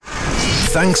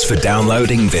Thanks for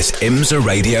downloading this IMSA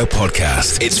Radio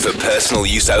podcast. It's for personal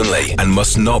use only and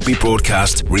must not be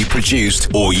broadcast,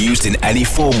 reproduced, or used in any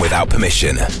form without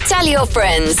permission. Tell your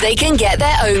friends they can get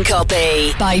their own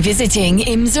copy by visiting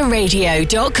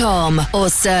imsaradio.com or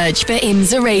search for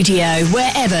IMSA Radio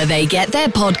wherever they get their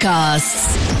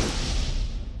podcasts.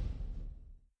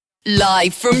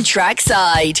 Live from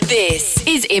Trackside, this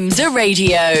is IMSA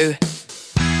Radio.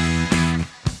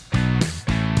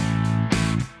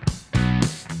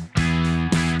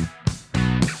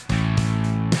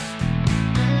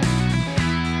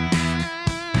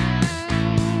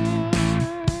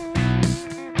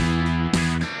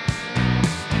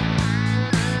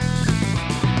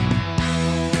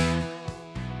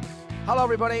 Hello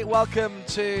everybody, welcome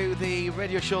to the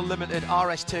Radio Show Limited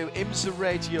RS2 IMSA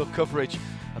Radio coverage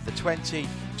of the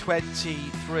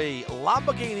 2023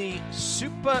 Lamborghini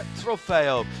Super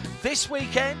Trofeo. This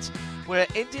weekend we're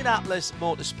at Indianapolis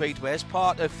Motor Speedway as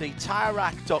part of the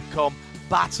TireRack.com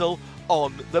Battle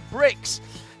on the Bricks.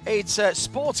 It's a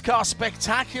sports car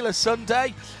spectacular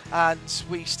Sunday and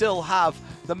we still have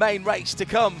the main race to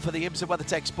come for the IMSA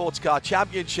WeatherTech Sports Car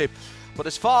Championship. But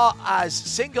as far as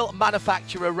single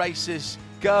manufacturer races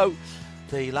go,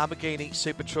 the Lamborghini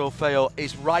Super Trofeo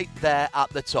is right there at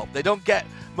the top. They don't get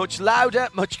much louder,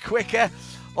 much quicker,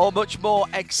 or much more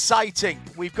exciting.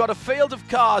 We've got a field of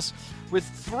cars with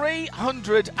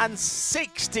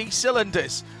 360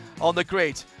 cylinders on the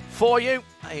grid for you.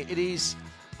 It is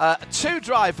a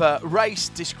two-driver race.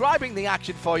 Describing the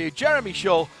action for you, Jeremy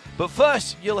Shaw. But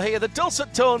first, you'll hear the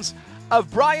dulcet tones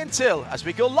of Brian Till as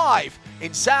we go live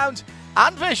in sound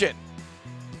and vision.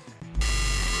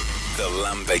 The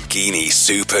Lamborghini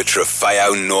Super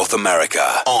Trofeo North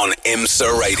America on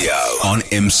IMSA Radio.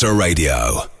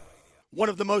 One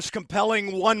of the most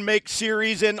compelling one-make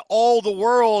series in all the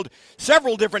world.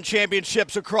 Several different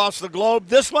championships across the globe.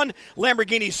 This one,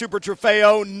 Lamborghini Super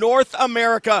Trofeo North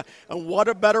America. And what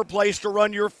a better place to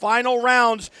run your final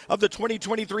rounds of the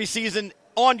 2023 season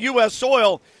on U.S.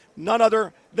 soil. None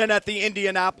other than at the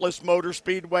Indianapolis Motor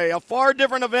Speedway. A far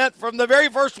different event from the very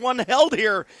first one held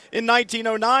here in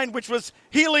 1909, which was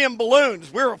helium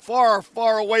balloons. We're far,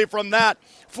 far away from that.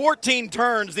 14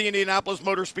 turns the Indianapolis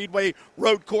Motor Speedway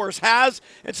road course has,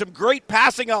 and some great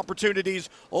passing opportunities.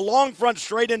 A long front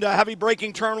straight into heavy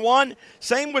braking turn 1.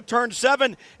 Same with turn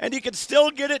 7, and you can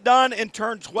still get it done in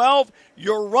turn 12.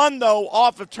 Your run, though,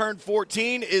 off of turn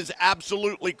 14 is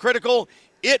absolutely critical.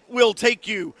 It will take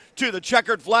you to the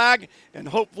checkered flag and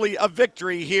hopefully a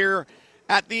victory here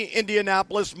at the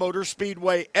Indianapolis Motor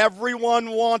Speedway.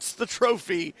 Everyone wants the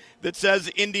trophy that says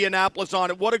Indianapolis on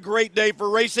it. What a great day for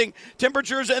racing.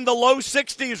 Temperatures in the low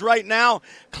 60s right now.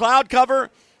 Cloud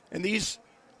cover, and these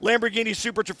Lamborghini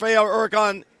Super Trofeo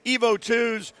Huracan Evo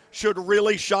 2s should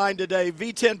really shine today.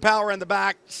 V10 power in the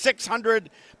back,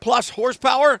 600 plus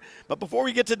horsepower. But before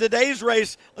we get to today's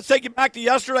race, let's take you back to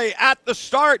yesterday at the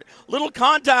start. Little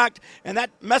contact, and that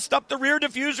messed up the rear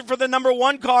diffuser for the number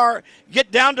 1 car.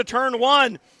 Get down to turn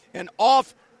 1, and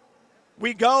off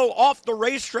we go off the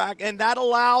racetrack, and that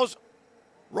allows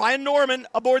Ryan Norman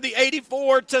aboard the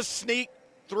 84 to sneak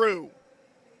through.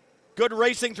 Good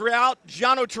racing throughout.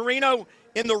 Giano Torino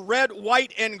in the red,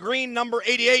 white, and green, number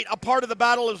 88, a part of the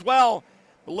battle as well.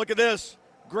 But look at this.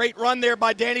 Great run there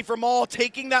by Danny Vermael,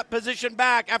 taking that position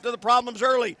back after the problems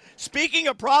early. Speaking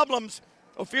of problems,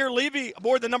 Ophir Levy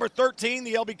aboard the number 13,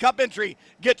 the LB Cup entry,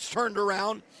 gets turned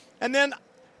around. And then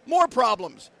more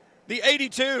problems. The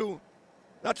 82,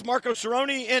 that's Marco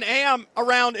Cerrone in AM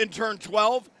around in turn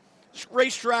 12.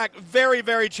 Racetrack very,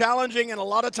 very challenging, and a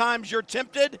lot of times you're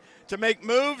tempted to make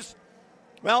moves,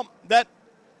 well, that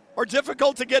are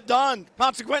difficult to get done.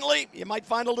 Consequently, you might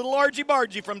find a little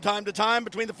argy-bargy from time to time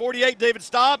between the 48, David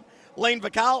Staub, Lane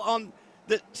Vacal on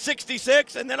the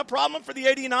 66, and then a problem for the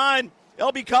 89.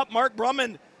 LB Cup, Mark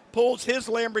Brumman pulls his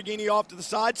Lamborghini off to the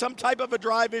side. Some type of a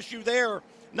drive issue there.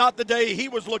 Not the day he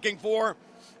was looking for.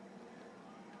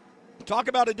 Talk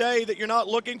about a day that you're not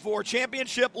looking for.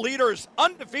 Championship leaders,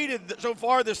 undefeated so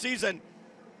far this season.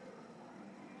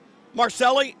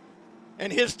 Marcelli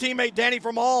and his teammate Danny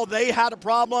Vermael, they had a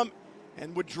problem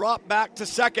and would drop back to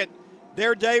second.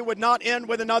 Their day would not end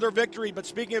with another victory. But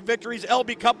speaking of victories,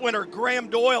 LB Cup winner Graham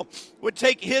Doyle would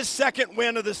take his second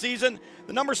win of the season.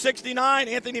 The number 69,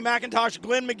 Anthony McIntosh,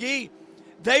 Glenn McGee,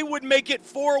 they would make it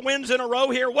 4 wins in a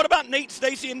row here. What about Nate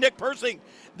Stacey and Nick Persing?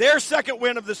 Their second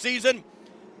win of the season.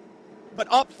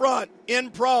 But up front,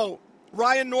 in pro,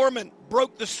 Ryan Norman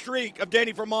broke the streak of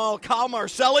Danny Vermael. Kyle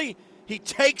Marcelli, he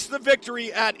takes the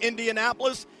victory at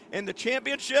Indianapolis, and the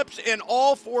championships in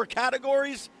all 4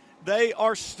 categories, they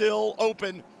are still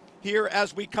open here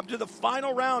as we come to the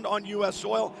final round on U.S.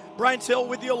 soil. Brian Hill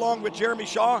with you along with Jeremy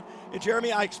Shaw. And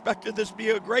Jeremy, I expected this to be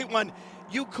a great one.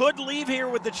 You could leave here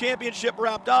with the championship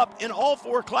wrapped up in all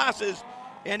 4 classes,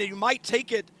 and you might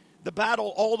take it, the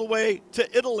battle, all the way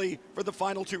to Italy for the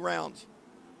final 2 rounds.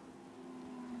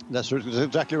 That's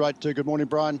exactly right. Good morning,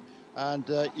 Brian. And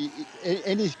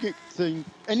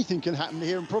anything can happen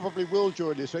here, and probably will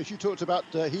during this race. You talked about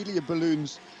helium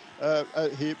balloons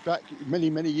here back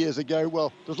many years ago.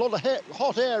 Well, there's a lot of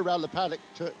hot air around the paddock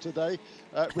today,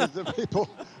 with the people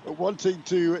wanting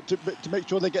to make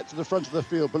sure they get to the front of the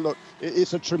field. But look,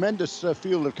 it's a tremendous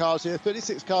field of cars here.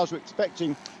 36 cars we're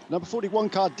expecting. Number 41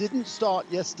 car didn't start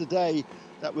yesterday.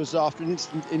 That was after an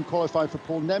incident in qualifying for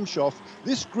Paul Nemchoff.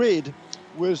 This grid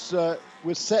was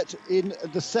set in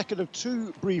the second of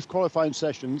 2 brief qualifying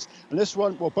sessions, and this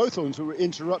one, well, both of them were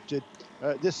interrupted.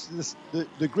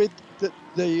 The grid,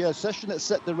 the session that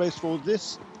set the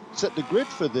grid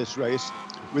for this race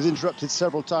was interrupted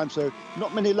several times, so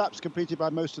not many laps completed by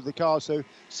most of the cars. So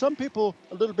some people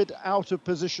a little bit out of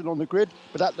position on the grid,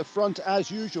 but at the front, as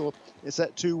usual, it's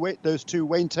those 2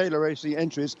 Wayne Taylor Racing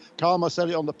entries, Carl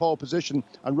Marcelli on the pole position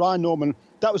and Ryan Norman.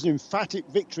 That was an emphatic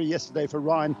victory yesterday for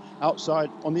Ryan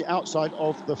on the outside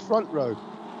of the front row.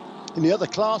 In the other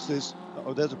classes,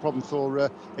 there's a problem for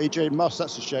AJ Muss.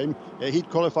 That's a shame. He'd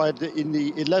qualified in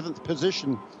the 11th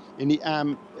position in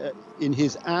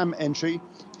his AM entry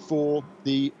for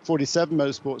the 47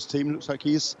 Motorsports team. Looks like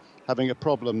he's having a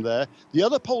problem there. The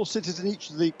other pole sitters in each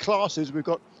of the classes, we've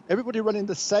got everybody running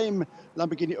the same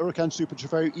Lamborghini Huracan Super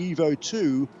Trofeo Evo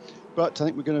 2, but I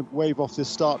think we're going to wave off this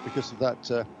start because of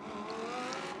that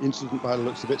incident by the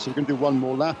looks of it. So we're going to do one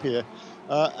more lap here.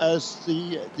 As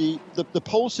the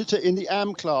pole sitter in the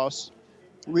AM class,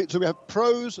 so we have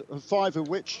pros, 5 of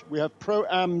which we have pro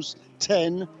AMs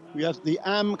 10. We have the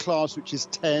AM class, which is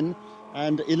 10,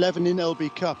 and 11 in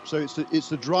LB Cup. So it's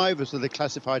the drivers that are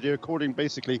classified here according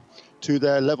basically to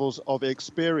their levels of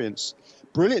experience.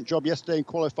 Brilliant job yesterday in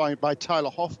qualifying by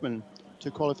Tyler Hoffman to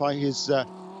qualify his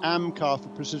AM car for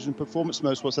Precision Performance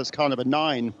Motorsports. That's car number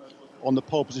 9 on the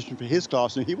pole position for his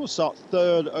class, and he will start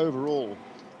 3rd overall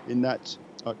in that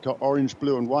orange,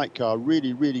 blue and white car.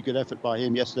 Really good effort by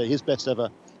him yesterday. His best ever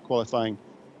qualifying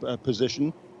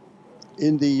position.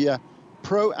 In the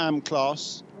Pro-Am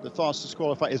class, the fastest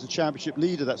qualifier is the championship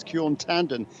leader. That's Kjorn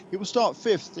Tanden. He will start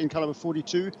 5th in car number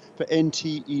 42 for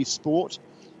NTE Sport.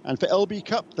 And for LB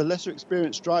Cup, the lesser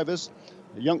experienced drivers,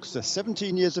 a youngster,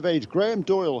 17 years of age, Graham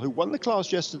Doyle, who won the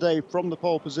class yesterday from the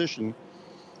pole position.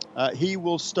 He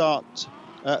will start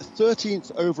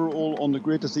 13th overall on the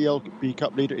grid as the LB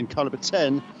Cup leader in car number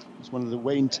 10. It's one of the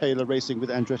Wayne Taylor Racing with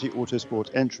Andretti Autosport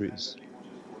entries.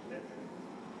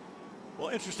 Well,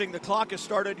 interesting. The clock has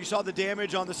started. You saw the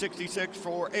damage on the 66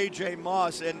 for AJ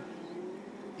Muss, and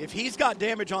if he's got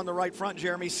damage on the right front,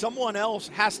 Jeremy, someone else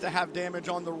has to have damage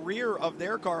on the rear of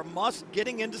their car. Muss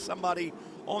getting into somebody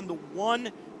on the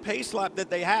one pace lap that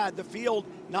they had. The field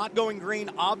not going green,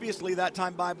 obviously, that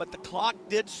time by, but the clock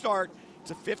did start.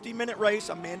 It's a 50-minute race,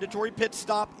 a mandatory pit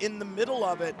stop in the middle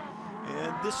of it,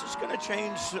 and this is going to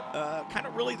change kind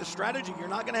of really the strategy. You're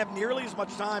not going to have nearly as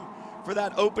much time for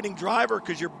that opening driver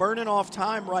because you're burning off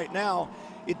time right now.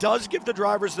 It does give the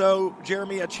drivers, though,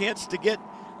 Jeremy, a chance to get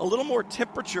a little more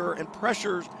temperature and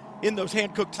pressure in those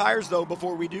hand-cooked tires, though,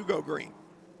 before we do go green.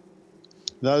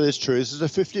 No, that's true. This is a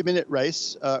 50-minute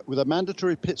race with a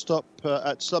mandatory pit stop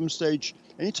at some stage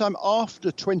anytime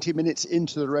after 20 minutes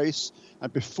into the race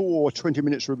and before 20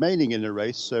 minutes remaining in the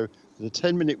race. So there's a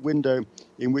 10-minute window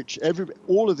in which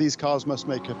all of these cars must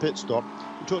make a pit stop.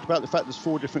 We talked about the fact there's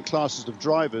 4 different classes of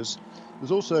drivers.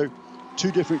 There's also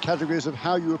 2 different categories of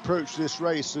how you approach this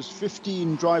race. There's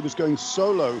 15 drivers going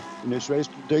solo in this race,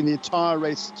 doing the entire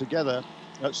race together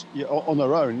on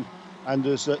their own. And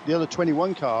there's the other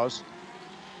 21 cars,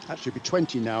 actually be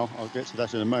 20 now, I'll get to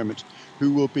that in a moment,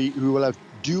 who will have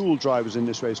dual drivers in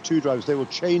this race, 2 drivers. They will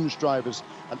change drivers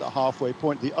at the halfway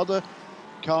point. The other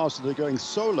cars that are going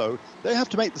solo, they have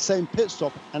to make the same pit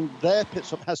stop, and their pit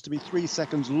stop has to be 3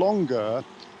 seconds longer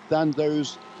than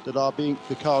those that are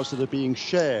the cars that are being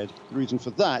shared. The reason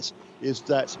for that is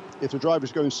that if the driver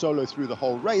is going solo through the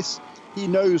whole race, he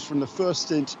knows from the first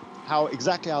stint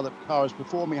exactly how the car is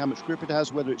performing, how much grip it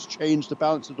has, whether it's changed the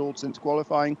balance at all since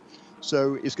qualifying.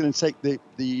 So it's going to take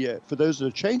for those that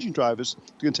are changing drivers,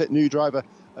 it's going to take the new driver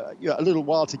a little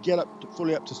while to get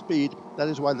fully up to speed. That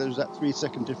is why there's that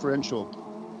 3-second differential.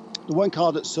 The one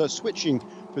car that's switching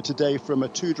for today from a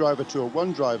 2-driver to a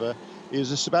 1-driver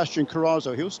is Sebastian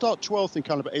Carrazzo. He'll start 12th in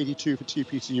caliber 82 for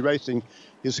TPC Racing.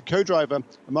 His co-driver,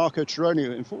 Marco Tironi,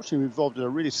 unfortunately involved in a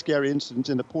really scary incident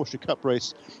in the Porsche Cup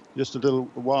race just a little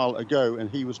while ago, and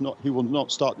he will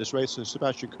not start this race, so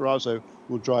Sebastian Carrazzo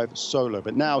will drive solo.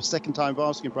 But now, second time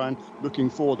Vasking, Brian, looking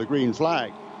for the green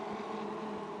flag.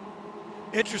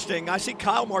 Interesting. I see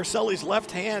Kyle Marcelli's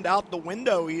left hand out the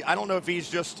window. I don't know if he's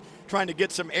just trying to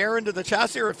get some air into the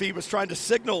chassis or if he was trying to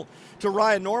signal to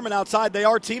Ryan Norman outside. They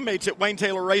are teammates at Wayne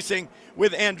Taylor Racing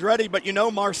with Andretti, but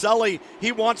Marcelli,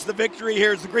 he wants the victory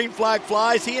here as the green flag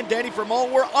flies. He and Danny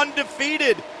Vermeulen were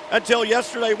undefeated until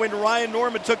yesterday when Ryan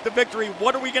Norman took the victory.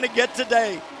 What are we going to get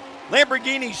today?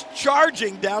 Lamborghini's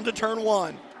charging down to turn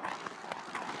 1.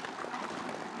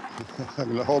 I'm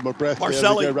going to hold my breath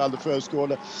Marcelli. here as we go around the first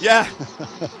corner. Yeah.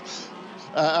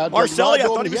 Ryan Marcelli, I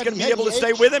thought Norman, he was going to be able to edge.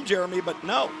 stay with him, Jeremy, but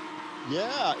no.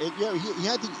 Yeah, he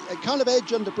had the kind of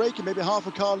edge under braking, maybe half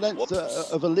a car length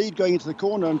of a lead going into the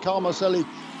corner. And Carl Marcelli,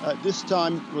 this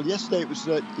time, yesterday it was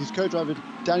his co-driver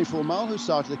Danny Vermeulen who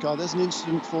started the car. There's an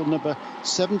incident for number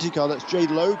 70 car. That's Jay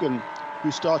Logan,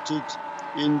 who started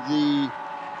in the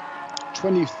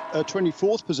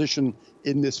 24th position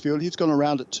in this field. He's gone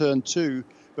around at turn 2.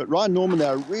 But Ryan Norman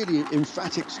there, a really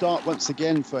emphatic start once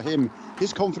again for him.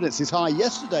 His confidence is high.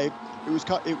 Yesterday, it was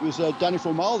Danny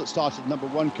Vermeulen that started number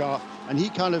 1 car, and he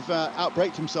kind of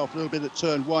outbraked himself a little bit at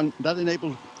turn 1. That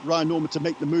enabled Ryan Norman to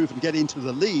make the move and get into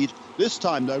the lead. This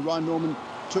time, though, Ryan Norman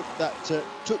took the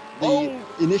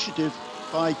initiative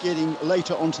by getting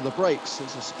later onto the brakes.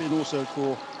 There's a spin also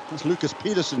for Lucas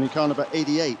Peterson in car number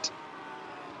 88.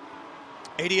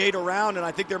 88 around, and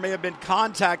I think there may have been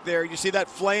contact there. You see that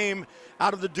flame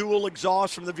out of the dual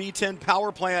exhaust from the V10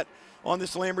 power plant on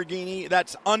this Lamborghini.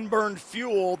 That's unburned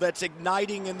fuel that's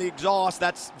igniting in the exhaust.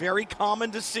 That's very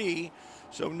common to see.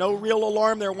 So no real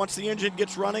alarm there once the engine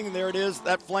gets running. And there it is.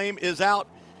 That flame is out.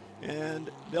 And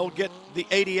they'll get the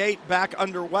 88 back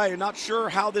underway. Not sure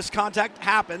how this contact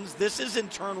happens. This is in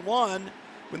turn 1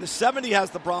 when the 70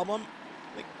 has the problem.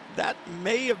 I think that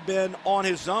may have been on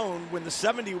his own when the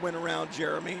 70 went around,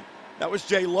 Jeremy. That was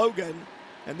Jay Logan.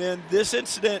 And then this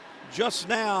incident just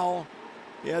now,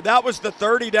 that was the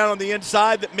 30 down on the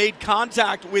inside that made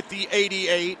contact with the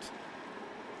 88.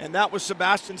 And that was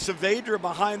Sebastian Saavedra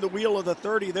behind the wheel of the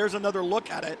 30. There's another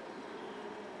look at it.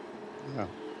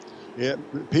 Yeah,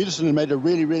 Peterson had made a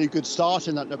really, really good start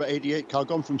in that number 88 car,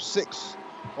 gone from 6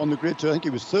 on the grid to, I think he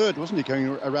was 3rd, wasn't he, going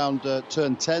around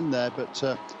turn 10 there. But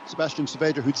Sebastian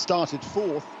Saavedra, who'd started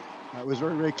 4th, was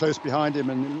very, very close behind him,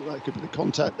 and it looked like a bit of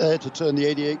contact there to turn the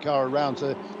 88 car around.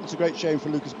 So it's a great shame for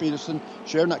Lucas Peterson,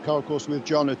 sharing that car, of course, with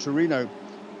Gianno Torino.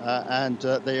 And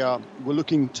they were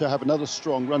looking to have another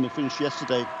strong run. They finished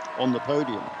yesterday on the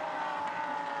podium.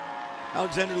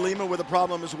 Alexander Lima with a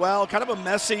problem as well. Kind of a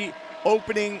messy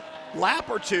opening lap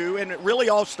or two, and it really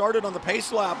all started on the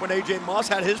pace lap when AJ Moss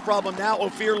had his problem. Now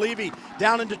Ophir Levy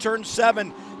down into turn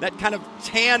 7, that kind of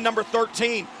tan number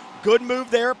 13. Good move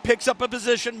there, picks up a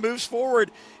position, moves forward.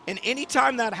 And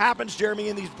anytime that happens, Jeremy,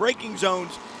 in these braking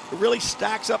zones, it really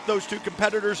stacks up those two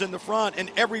competitors in the front, and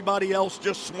everybody else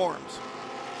just swarms.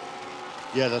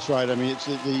 Yeah, that's right. I mean, it's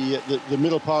the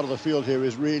middle part of the field here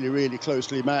is really, really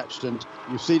closely matched, and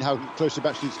we've seen how closely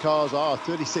matched these cars are.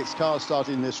 36 cars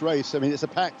starting this race. I mean, it's a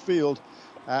packed field,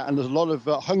 and there's a lot of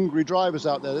hungry drivers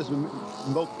out there. There's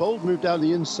a bold move down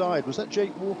the inside. Was that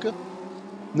Jake Walker?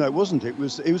 No, it wasn't. It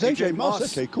was AJ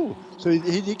Moss. Okay, cool. So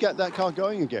he did get that car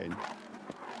going again.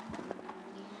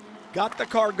 Got the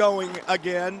car going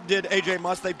again, did AJ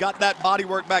Moss. They've got that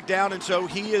bodywork back down, and so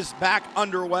he is back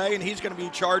underway, and he's going to be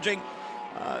charging.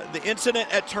 The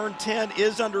incident at turn 10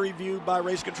 is under review by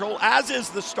race control, as is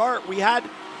the start. We had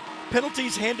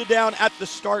penalties handed down at the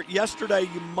start yesterday.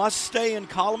 You must stay in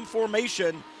column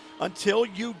formation until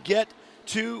you get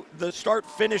to the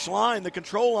start-finish line, the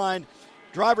control line.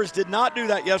 Drivers did not do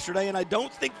that yesterday, and I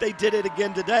don't think they did it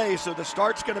again today, so the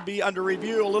start's going to be under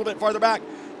review a little bit farther back.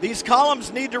 These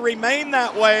columns need to remain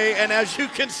that way, and as you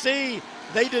can see,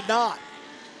 they did not.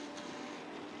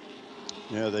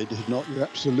 Yeah, they did not. You're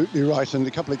absolutely right. And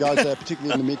a couple of guys there,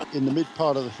 particularly in the mid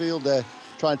part of the field there,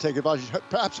 trying to take advantage,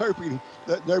 perhaps hoping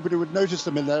that nobody would notice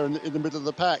them in there in the middle of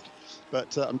the pack.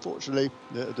 But unfortunately,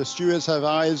 the stewards have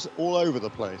eyes all over the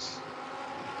place.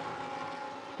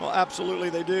 Well, absolutely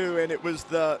they do, and it was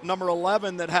the number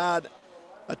 11 that had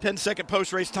a 10-second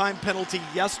post-race time penalty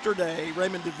yesterday,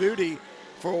 Raymond DeVudy,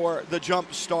 for the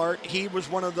jump start. He was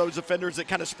one of those offenders that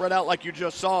kind of spread out like you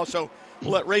just saw, so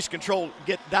we'll let race control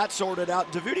get that sorted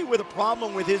out. DeVudy with a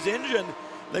problem with his engine.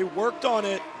 They worked on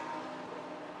it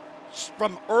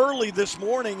from early this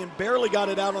morning and barely got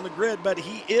it out on the grid, but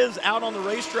he is out on the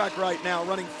racetrack right now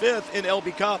running 5th in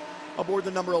LB Cup. aboard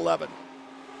the number 11.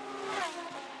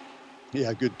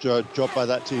 Yeah, good job by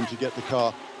that team to get the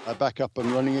car back up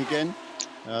and running again.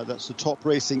 That's the top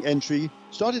racing entry.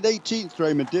 Started 18th,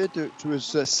 Raymond did, to his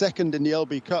second in the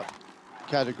LB Cup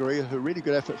category. A really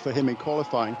good effort for him in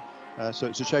qualifying. So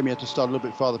it's a shame he had to start a little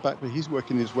bit farther back, but he's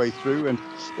working his way through, and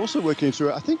also working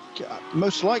through, I think,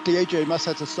 most likely AJ must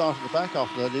have to start at the back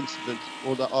after that incident,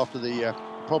 or after the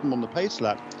problem on the pace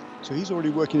lap. So he's already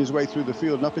working his way through the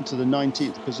field and up into the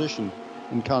 19th position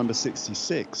in car number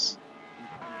 66.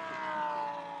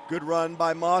 Good run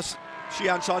by Moss.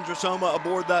 Shihan Chandrasoma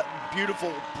aboard that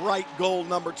beautiful bright gold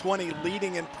number 20,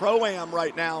 leading in Pro-Am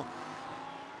right now.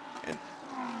 And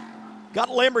got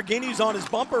Lamborghinis on his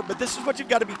bumper, but this is what you've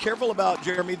got to be careful about,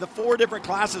 Jeremy. The 4 different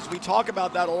classes, we talk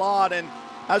about that a lot, and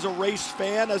as a race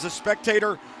fan, as a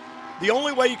spectator, the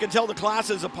only way you can tell the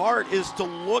classes apart is to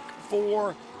look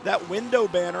for that window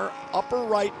banner, upper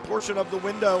right portion of the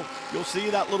window. You'll see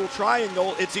that little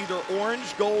triangle. It's either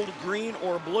orange, gold, green,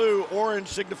 or blue. Orange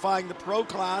signifying the Pro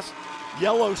class,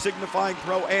 yellow signifying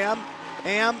Pro-Am.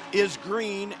 Am is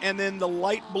green, and then the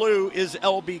light blue is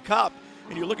LB Cup.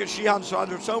 And you look at Shihan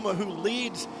Chandrasoma, who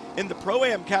leads in the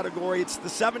Pro-Am category. It's the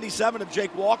 77 of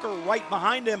Jake Walker right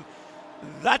behind him.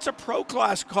 That's a Pro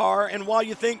class car, and while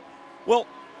you think, well,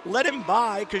 let him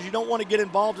by because you don't want to get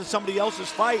involved in somebody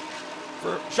else's fight,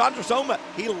 for Chandrasoma,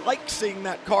 he likes seeing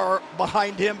that car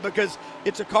behind him because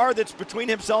it's a car that's between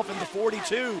himself and the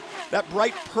 42, that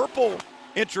bright purple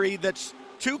entry that's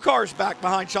 2 cars back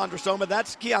behind Chandrasoma.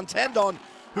 That's Kian Tandon,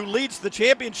 who leads the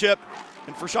championship.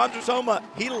 And for Chandrasoma,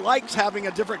 he likes having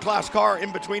a different class car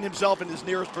in between himself and his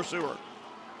nearest pursuer.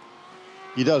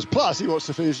 He does. Plus, he wants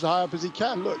to finish as high up as he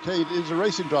can. Look, hey, these are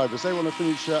racing drivers. They want to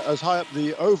finish as high up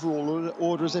the overall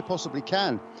order as they possibly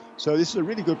can. So this is a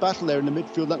really good battle there in the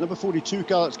midfield. That number 42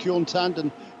 car, that's Kjorn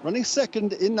Tandon, running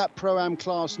second in that Pro-Am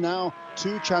class now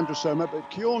to Chandrasoma. But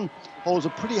Kjorn holds a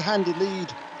pretty handy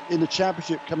lead in the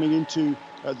championship coming into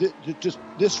just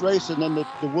this race, and then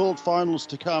the World Finals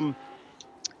to come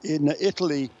in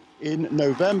Italy in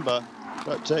November.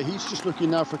 But he's just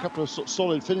looking now for a couple of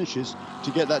solid finishes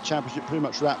to get that championship pretty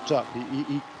much wrapped up.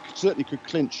 He certainly could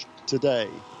clinch today.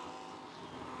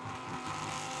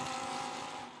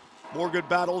 More good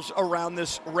battles around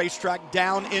this racetrack,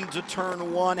 down into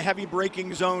turn 1, heavy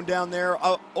braking zone down there,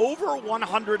 over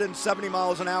 170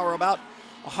 miles an hour, about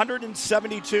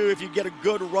 172 if you get a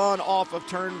good run off of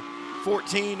turn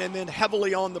 14, and then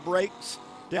heavily on the brakes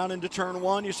down into turn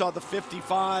 1. You saw the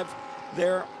 55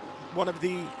 there, one of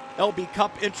the LB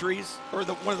Cup entries, or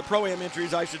one of the Pro-Am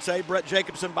entries, I should say. Brett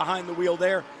Jacobson behind the wheel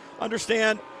there.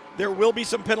 Understand there will be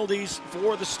some penalties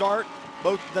for the start,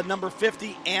 both the number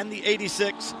 50 and the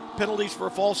 86. Penalties for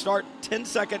a false start,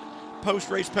 10-second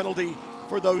post-race penalty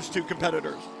for those 2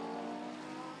 competitors.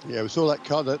 Yeah, we saw that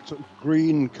car, that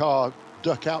green car,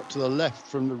 duck out to the left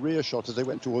from the rear shot as they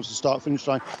went towards the start-finish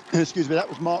line. Excuse me, that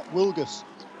was Mark Wilgus,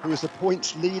 who is the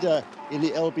points leader in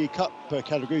the LB Cup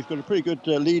category. He's got a pretty good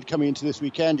lead coming into this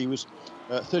weekend. He was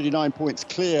 39 points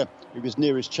clear of his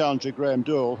nearest challenger, Graham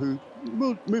Durrell, who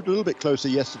moved a little bit closer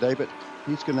yesterday, but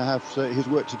he's going to have his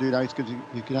work to do now. He's going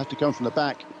to have to come from the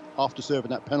back after serving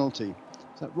that penalty.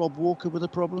 Is that Rob Walker with a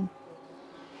problem?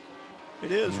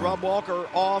 It is. Yeah. Rob Walker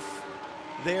off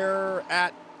there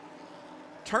at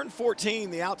turn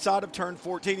 14, the outside of turn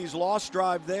 14. He's lost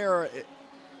drive there.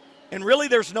 And really,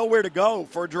 there's nowhere to go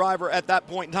for a driver at that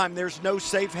point in time. There's no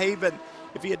safe haven.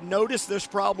 If he had noticed this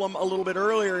problem a little bit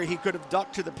earlier, he could have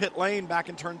ducked to the pit lane back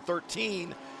in turn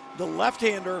 13. The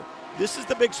left-hander, this is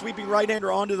the big sweeping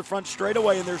right-hander onto the front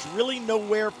straightaway, and there's really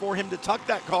nowhere for him to tuck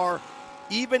that car,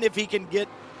 even if he can get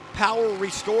power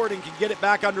restored and can get it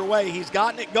back underway. He's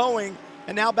gotten it going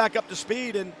and now back up to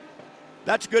speed, and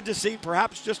that's good to see.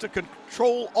 Perhaps just a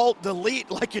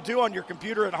Control-Alt-Delete like you do on your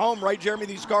computer at home, right, Jeremy?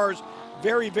 These cars,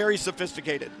 very, very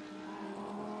sophisticated.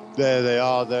 There they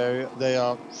are. They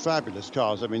are fabulous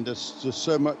cars. I mean, there's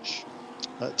so much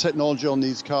technology on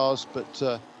these cars,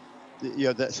 but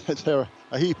they're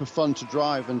a heap of fun to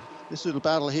drive. And this little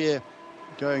battle here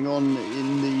going on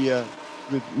in the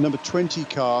with number 20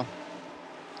 car.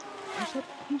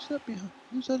 Who's that behind?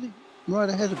 Who's that right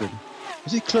ahead of him?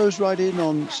 Has he closed right in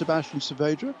on Sebastian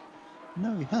Saavedra?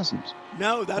 No, he hasn't.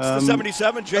 No, that's the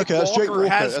 77. Jake Walker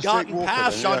has gotten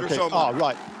past Chandrasoma. Oh,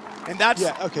 right. And that's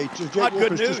Jake not Walker's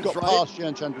good news, just got right? past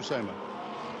Chandrasoma.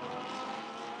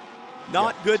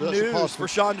 Not good news for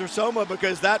Chandrasoma,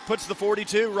 because that puts the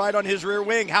 42 right on his rear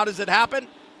wing. How does it happen?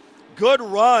 Good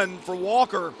run for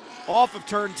Walker off of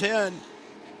turn 10.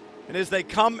 And as they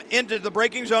come into the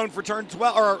braking zone for turn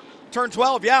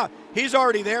 12, yeah, he's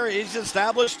already there. He's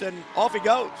established, and off he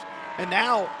goes. And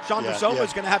now Chandrasoma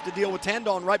is going to have to deal with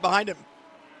Tandon right behind him.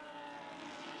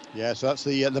 Yeah, so that's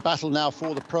the battle now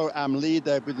for the Pro-Am lead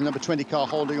there, with the number 20 car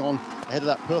holding on ahead of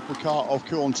that purple car of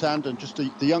Kjorn Tandon. Just the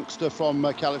youngster from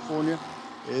California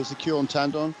is the Kjorn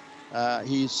Tandon.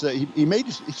 He made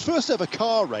his first ever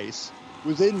car race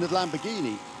within the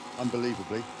Lamborghini,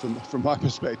 unbelievably, from my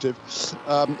perspective,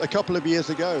 a couple of years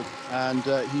ago. And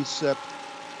he's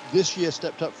this year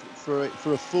stepped up for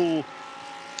a full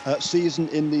season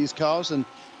in these cars, and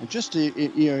just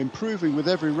improving with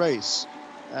every race.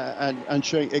 And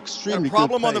showing extremely good pace.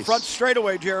 Problem on the front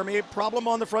straightaway, Jeremy. Problem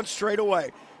on the front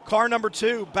straightaway. Car number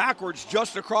 2 backwards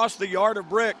just across the yard of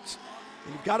bricks.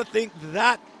 And you've got to think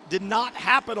that did not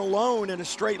happen alone in a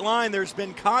straight line. There's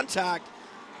been contact,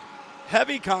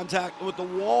 heavy contact with the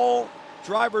wall,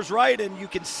 driver's right, and you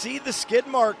can see the skid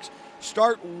marks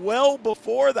start well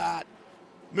before that,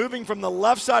 moving from the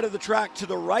left side of the track to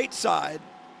the right side.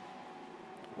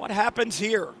 What happens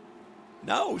here?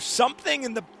 No, something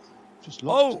in the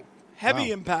heavy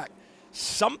impact.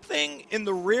 Something in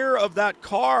the rear of that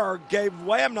car gave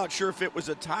way. I'm not sure if it was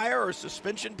a tire or a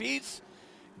suspension piece.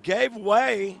 Gave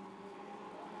way,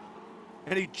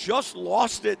 and he just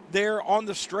lost it there on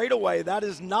the straightaway. That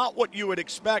is not what you would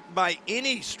expect by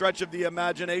any stretch of the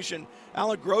imagination.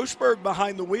 Alan Grossberg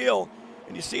behind the wheel,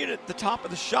 and you see it at the top of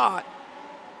the shot.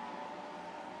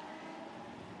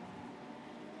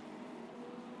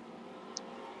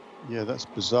 Yeah, that's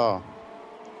bizarre.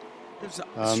 It's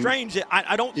strange.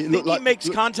 I don't think he makes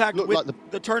contact with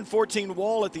the turn 14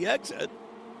 wall at the exit.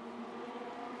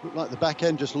 Looked like the back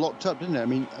end just locked up, didn't it? I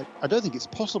mean, I don't think it's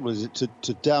possible, is it, to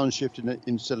downshift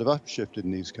instead of upshift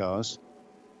in these cars?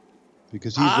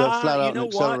 Because he's flat out in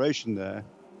acceleration there.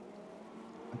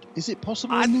 Is it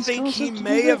possible in these cars? I think he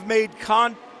may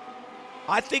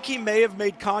have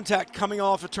made contact coming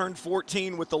off of turn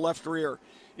 14 with the left rear.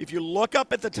 If you look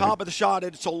up at the top of the shot,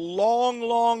 it's a long,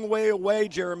 long way away,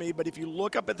 Jeremy, but if you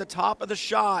look up at the top of the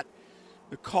shot,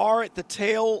 the car at the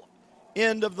tail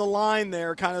end of the line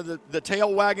there, kind of the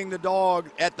tail wagging the dog,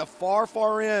 at the far,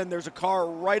 far end, there's a car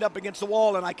right up against the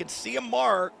wall, and I can see a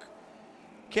mark.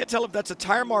 Can't tell if that's a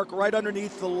tire mark right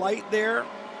underneath the light there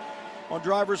on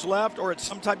driver's left, or it's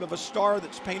some type of a star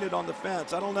that's painted on the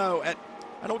fence. I don't know.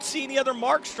 I don't see any other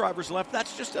marks driver's left.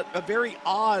 That's just a very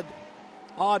odd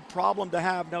problem to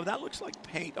have. No, that looks like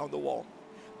paint on the wall.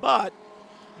 But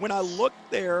when I look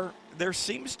there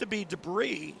seems to be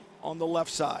debris on the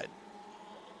left side.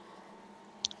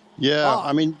 Yeah, odd.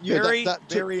 I mean, very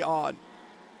odd.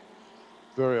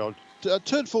 Very odd.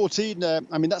 Turn 14,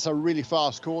 that's a really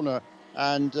fast corner,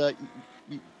 and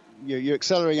you're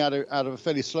accelerating out of a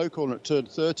fairly slow corner at turn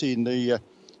 13. The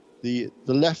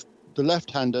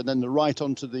left-hander, and then the right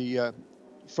onto the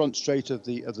front straight of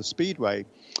the speedway.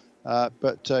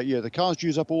 But the cars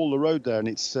use up all the road there, and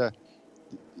it's the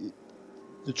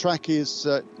track is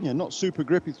not super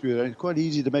grippy through there. It's quite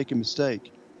easy to make a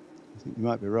mistake. I think you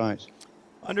might be right.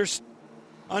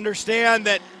 Understand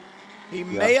that he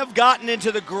may have gotten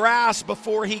into the grass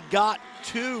before he got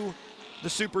to the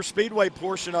super speedway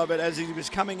portion of it, as he was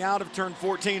coming out of turn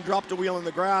 14, dropped a wheel in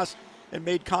the grass and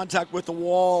made contact with the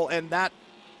wall, and that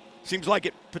seems like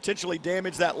it potentially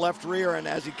damaged that left rear, and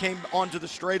as he came onto the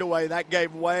straightaway, that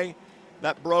gave way,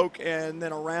 that broke, and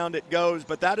then around it goes.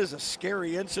 But that is a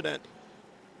scary incident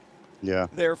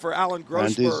there for Alan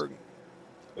Grossberg.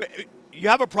 You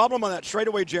have a problem on that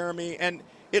straightaway, Jeremy, and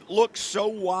it looks so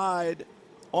wide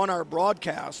on our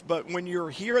broadcast, but when you're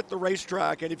here at the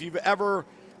racetrack, and if you've ever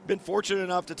been fortunate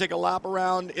enough to take a lap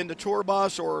around in the tour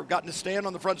bus or gotten to stand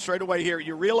on the front straightaway here,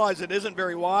 you realize it isn't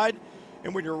very wide.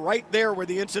 And when you're right there where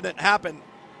the incident happened,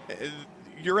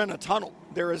 you're in a tunnel.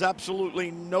 There is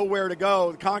absolutely nowhere to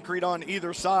go, concrete on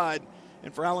either side.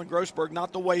 And for Alan Grossberg,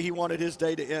 not the way he wanted his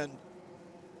day to end.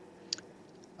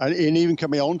 And even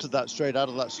coming onto that straight out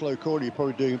of that slow corner, you're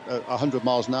probably doing 100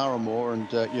 miles an hour or more, and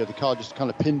the car just kind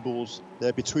of pinballs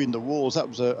there between the walls. That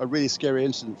was a really scary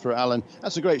incident for Alan.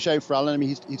 That's a great shame for Alan. I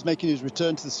mean, he's making his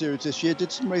return to the series this year.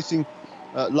 Did some racing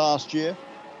last year.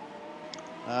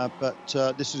 But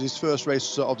this is his first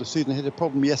race of the season. He had a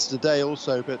problem yesterday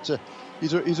also, but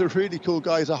he's a really cool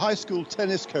guy. He's a high school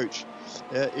tennis coach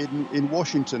in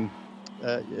Washington,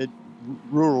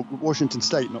 rural Washington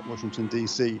State, not Washington,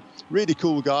 D.C. Really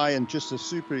cool guy, and just a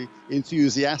super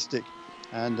enthusiastic,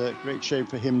 and great shame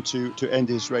for him to end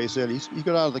his race early. He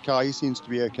got out of the car. He seems to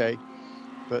be okay,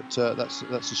 but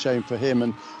that's a shame for him.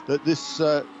 And that this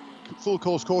full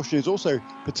course caution is also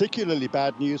particularly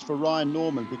bad news for Ryan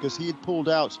Norman, because he had pulled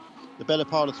out the better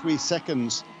part of 3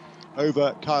 seconds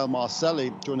over Kyle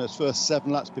Marcelli during his first 7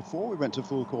 laps before we went to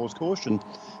full course caution.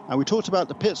 And we talked about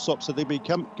the pit stops, so they're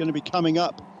going to be coming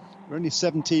up. We're only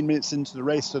 17 minutes into the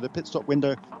race, so the pit stop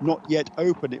window not yet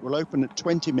open. It will open at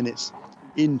 20 minutes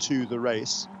into the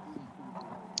race.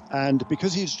 And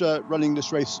because he's running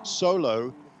this race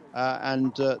solo,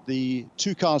 and the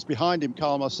two cars behind him,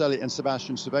 Carl Marcelli and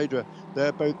Sebastian Saavedra,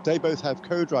 they both have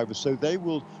co-drivers, so they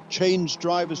will change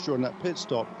drivers during that pit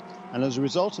stop. And as a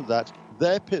result of that,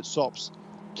 their pit stops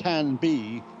can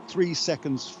be 3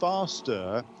 seconds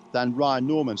faster than Ryan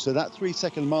Norman. So that 3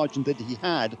 second margin that he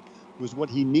had was what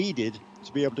he needed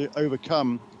to be able to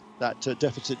overcome that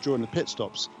deficit during the pit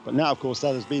stops. But now, of course,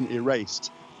 that has been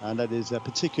erased, and that is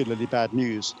particularly bad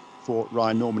news for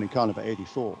Ryan Norman in car number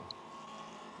 84.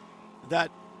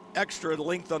 That extra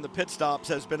length on the pit stops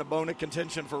has been a bone of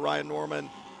contention for Ryan Norman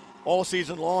all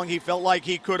season long. He felt like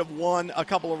he could have won a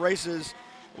couple of races.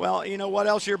 Well, you know what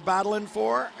else you're battling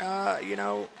for?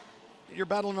 You're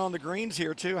battling on the greens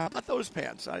here too. How about those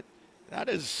pants?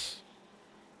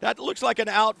 That looks like an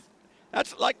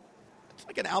it's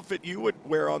like an outfit you would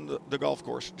wear on the golf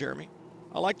course, Jeremy.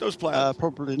 I like those plaids.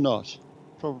 Probably not,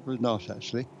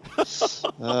 actually.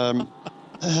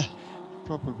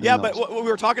 Probably yeah, not. But we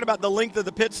were talking about the length of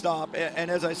the pit stop,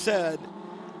 and as I said,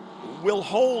 we'll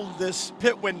hold this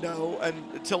pit window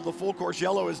until the full course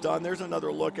yellow is done. There's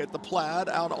another look at the plaid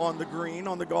out on the green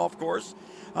on the golf course.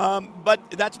 But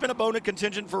that's been a bone of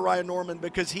contention for Ryan Norman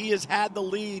because he has had the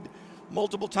lead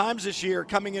multiple times this year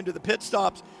coming into the pit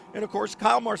stops. And, of course,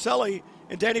 Kyle Marcelli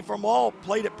and Danny Formal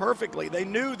played it perfectly. They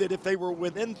knew that if they were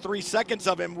within 3 seconds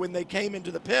of him when they came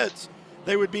into the pits,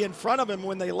 they would be in front of him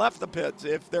when they left the pits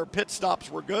if their pit stops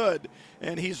were good.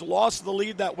 And he's lost the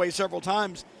lead that way several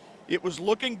times. It was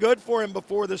looking good for him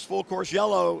before this full course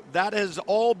yellow. That has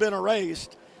all been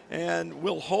erased, and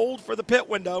we'll hold for the pit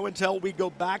window until we go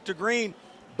back to green.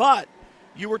 But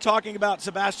you were talking about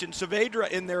Sebastian Saavedra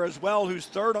in there as well, who's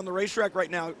third on the racetrack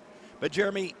right now. But,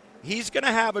 Jeremy, he's going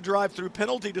to have a drive-through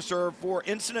penalty to serve for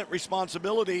incident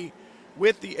responsibility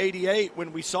with the 88.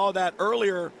 When we saw that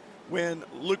earlier when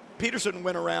Luke Peterson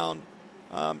went around,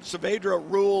 Saavedra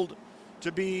ruled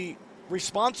to be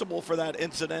responsible for that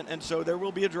incident, and so there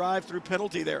will be a drive-through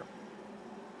penalty there.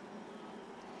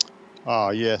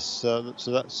 Yes. So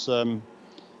that's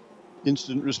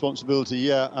incident responsibility.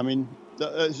 Yeah, I mean,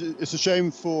 it's a shame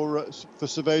for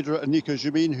Saavedra and Nico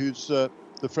Jubin, who's the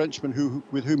Frenchman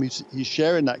with whom he's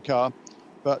sharing that car.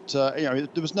 But there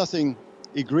was nothing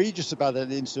egregious about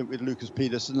that incident with Lucas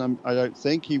Peterson. I don't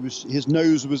think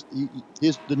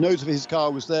the nose of his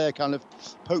car was there, kind of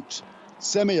poked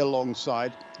semi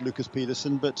alongside Lucas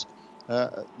Peterson, but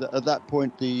at that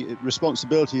point the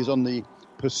responsibility is on the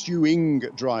pursuing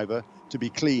driver to be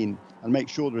clean and make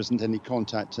sure there isn't any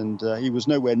contact, and he was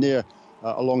nowhere near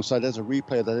alongside. There's a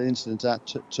replay of that incident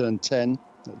at turn 10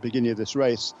 at the beginning of this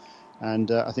race,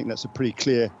 and I think that's a pretty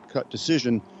clear-cut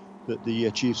decision that the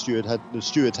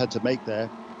stewards had to make there,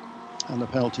 and the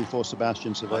penalty for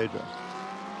Sebastian Saavedra.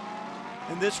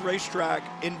 And this racetrack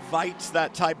invites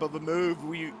that type of a move.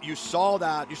 You saw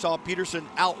that. You saw Peterson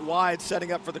out wide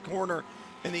setting up for the corner.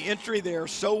 And the entry there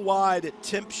so wide it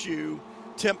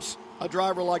tempts a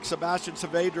driver like Sebastian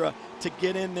Saavedra to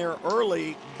get in there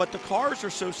early. But the cars are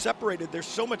so separated. There's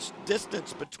so much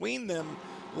distance between them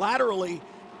laterally.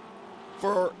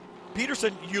 For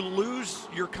Peterson, you lose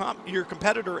your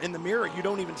competitor in the mirror. You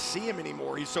don't even see him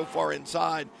anymore. He's so far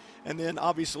inside. And then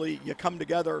obviously you come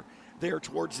together there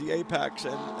towards the apex,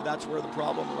 and that's where the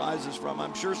problem arises from.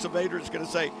 I'm sure Saavedra is going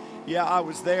to say, yeah, I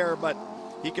was there, but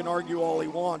he can argue all he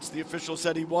wants. The official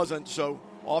said he wasn't, so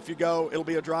off you go. It'll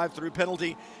be a drive-through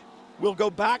penalty. We'll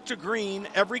go back to green.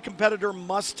 Every competitor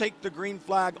must take the green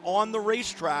flag on the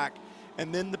racetrack,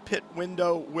 and then the pit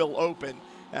window will open.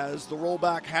 As the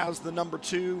rollback has the number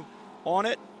 2 on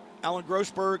it, Alan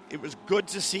Grossberg, it was good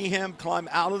to see him climb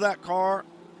out of that car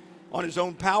on his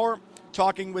own power,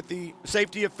 talking with the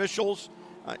safety officials.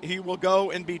 He will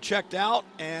go and be checked out,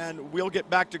 and we'll get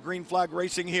back to green flag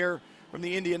racing here from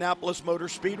the Indianapolis Motor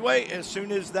Speedway as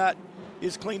soon as that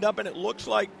is cleaned up. And it looks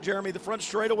like, Jeremy, the front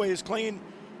straightaway is clean.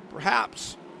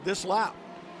 Perhaps this lap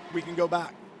we can go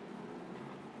back.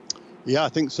 Yeah, I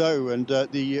think so. And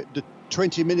the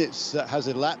 20 minutes that has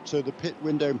elapsed, so the pit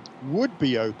window would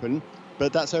be open,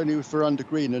 but that's only for under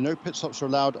green, and no pit stops are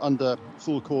allowed under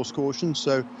full course caution.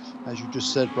 So, as you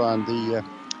just said, Brian, the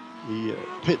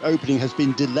pit opening has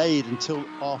been delayed until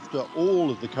after all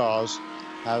of the cars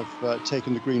have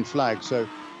taken the green flag. So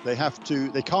they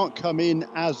can't come in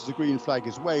as the green flag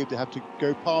is waved. They have to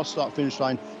go past start-finish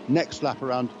line. Next lap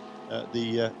around,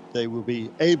 they will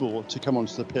be able to come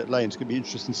onto the pit lane. It's going to be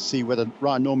interesting to see whether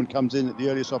Ryan Norman comes in at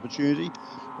the earliest opportunity,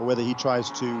 or whether he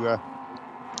tries to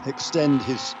extend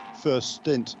his first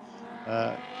stint.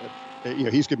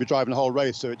 He's going to be driving the whole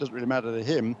race, so it doesn't really matter to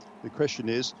him. The question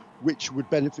is which would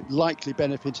likely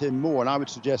benefit him more, and I would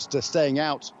suggest staying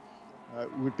out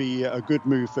would be a good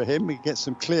move for him. He gets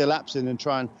some clear laps in and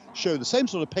try and show the same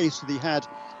sort of pace that he had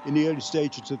in the early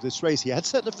stages of this race. He had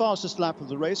set the fastest lap of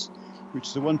the race, which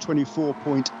is a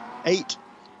 1:24.8.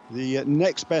 The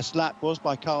next best lap was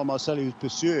by Carl Marcelli, who's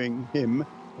pursuing him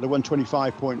at a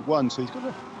 1:25.1. So he's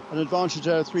got an advantage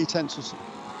there of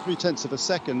 3/10 of a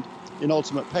second in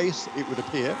ultimate pace, it would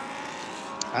appear.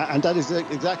 And that is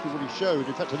exactly what he showed.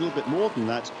 In fact, a little bit more than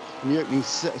that in the opening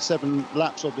 7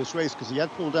 laps of this race, because he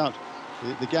had pulled out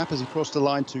the gap as he crossed the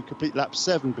line to complete lap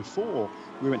 7 before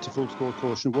we went to full score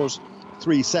caution was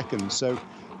 3 seconds. So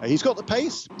he's got the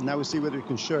pace. Now we'll see whether he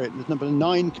can show it. The number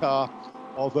 9 car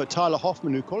of Tyler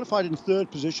Hoffman, who qualified in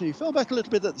 3rd position. He fell back a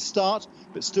little bit at the start,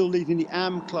 but still leading the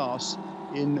AM class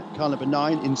in car number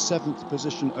 9 in 7th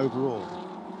position overall.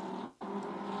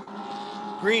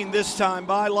 Green this time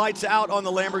by. Lights out on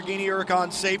the Lamborghini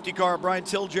Huracan safety car. Brian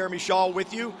Till, Jeremy Shaw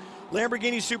with you.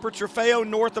 Lamborghini Super Trofeo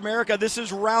North America. This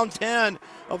is round 10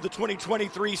 of the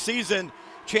 2023 season.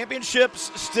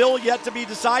 Championships still yet to be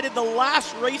decided. The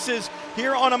last races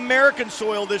here on American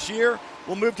soil this year.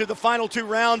 We'll move to the final 2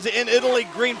 rounds in Italy.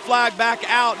 Green flag back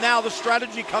out. Now the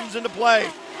strategy comes into play.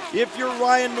 If you're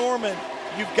Ryan Norman,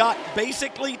 you've got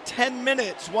basically 10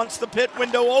 minutes once the pit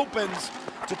window opens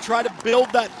to try to build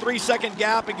that 3-second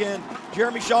gap again.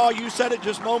 Jeremy Shaw, you said it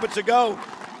just moments ago.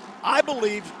 I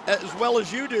believe, as well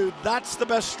as you do, that's the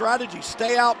best strategy.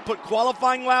 Stay out, put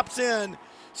qualifying laps in,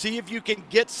 see if you can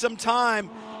get some time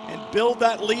and build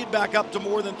that lead back up to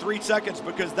more than 3 seconds,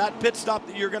 because that pit stop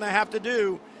that you're going to have to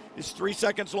do is 3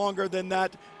 seconds longer than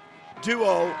that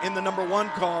duo in the number 1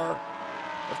 car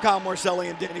of Kyle Marcelli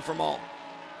and Danny Formal.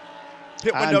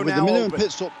 Pit window now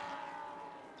open.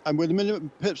 And with a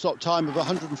minimum pit stop time of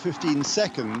 115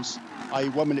 seconds, i.e.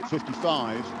 1 minute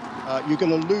 55, you're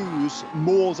going to lose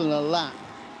more than a lap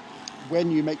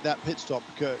when you make that pit stop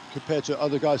compared to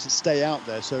other guys that stay out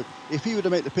there. So if he were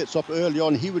to make the pit stop early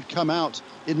on, he would come out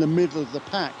in the middle of the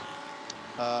pack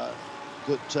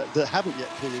that haven't yet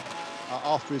pitted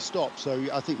after his stop. So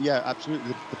I think, yeah,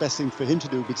 absolutely the best thing for him to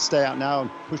do would be to stay out now and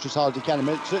push as hard as he can.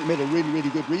 He certainly made a really, really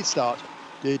good restart,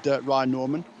 did Ryan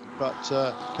Norman. But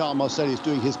Carl Marcelli is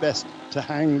doing his best to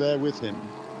hang there with him.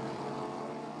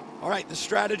 All right, the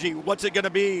strategy, what's it going to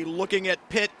be? Looking at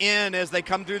pit in as they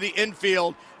come through the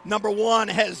infield. Number 1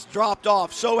 has dropped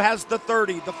off. So has the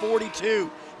 30, the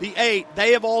 42, the 8.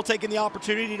 They have all taken the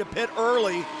opportunity to pit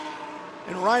early.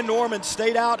 And Ryan Norman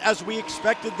stayed out as we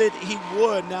expected that he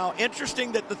would. Now,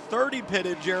 interesting that the 30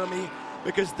 pitted, Jeremy,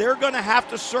 because they're going to have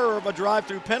to serve a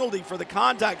drive-through penalty for the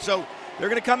contact. So they're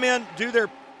going to come in, do their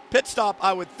pit stop,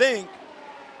 I would think,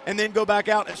 and then go back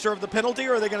out and serve the penalty,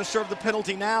 or are they going to serve the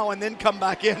penalty now and then come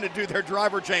back in and do their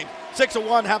driver change? 6 of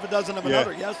one, half a dozen of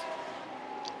another, yes?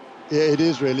 Yeah, it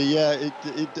is really, yeah.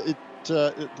 It's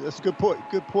a good point.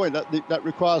 Good point. That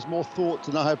requires more thought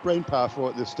than I have brain power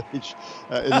for at this stage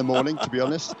in the morning, to be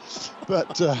honest.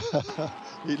 But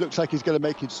it looks like he's going to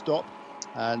make his stop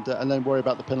and then worry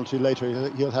about the penalty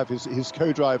later. He'll have his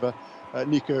co-driver,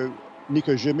 Nico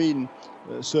Jamin,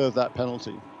 serve that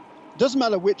penalty. Doesn't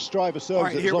matter which driver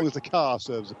serves it, as long as the car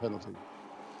serves the penalty.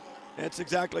 That's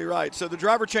exactly right. So the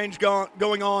driver change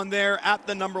going on there at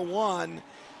the number 1.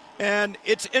 And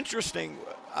it's interesting.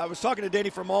 I was talking to Danny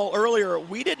Formal earlier.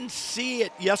 We didn't see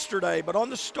it yesterday, but on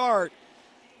the start,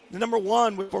 the number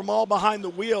 1 with Formal behind the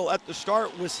wheel at the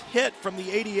start was hit from the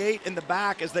 88 in the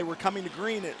back as they were coming to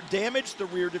green. It damaged the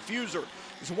rear diffuser.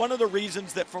 It's one of the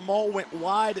reasons that Formal went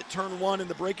wide at turn 1 in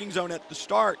the braking zone at the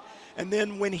start. And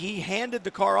then when he handed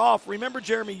the car off, remember,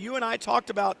 Jeremy, you and I talked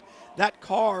about that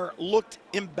car looked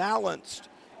imbalanced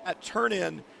at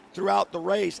turn-in throughout the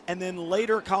race. And then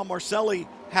later, Kyle Marcelli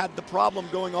had the problem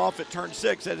going off at turn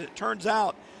 6. As it turns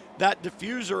out, that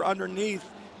diffuser underneath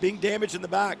being damaged in the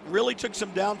back really took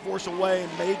some downforce away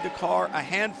and made the car a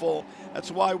handful.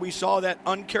 That's why we saw that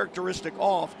uncharacteristic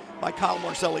off by Kyle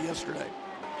Marcelli yesterday.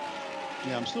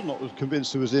 Yeah, I'm still not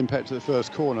convinced there was impact at the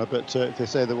first corner, but if they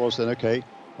say there was, then okay.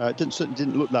 It certainly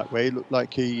didn't look that way. It looked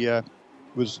like he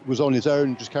was on his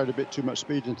own, just carried a bit too much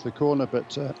speed into the corner.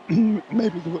 But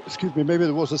maybe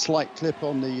there was a slight clip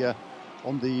on the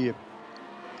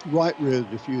right rear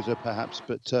diffuser, perhaps.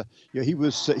 But yeah, he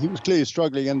was clearly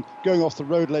struggling, and going off the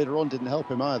road later on didn't help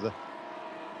him either.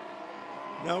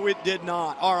 No, it did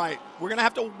not. All right, we're going to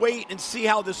have to wait and see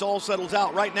how this all settles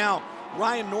out. Right now,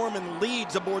 Ryan Norman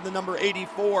leads aboard the number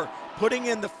 84, putting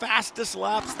in the fastest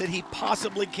laps that he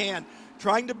possibly can,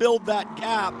 trying to build that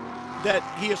gap that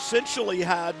he essentially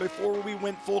had before we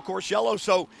went full course yellow.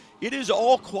 So it is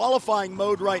all qualifying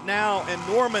mode right now, and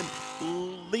Norman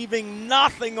leaving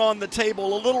nothing on the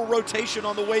table. A little rotation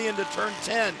on the way into turn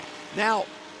 10. Now,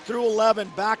 through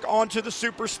 11, back onto the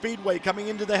super speedway, coming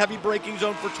into the heavy braking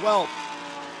zone for 12.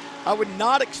 I would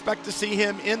not expect to see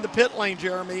him in the pit lane,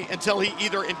 Jeremy, until he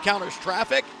either encounters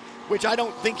traffic, which I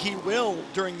don't think he will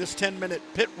during this 10-minute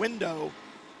pit window,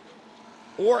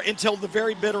 or until the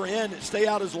very bitter end, stay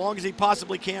out as long as he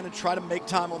possibly can and try to make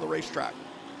time on the racetrack.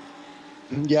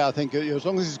 Yeah, I think as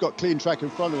long as he's got clean track in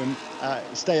front of him,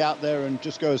 stay out there and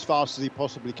just go as fast as he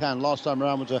possibly can. Last time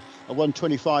around was a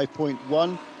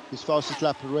 1:25.1. His fastest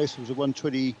lap of the race was a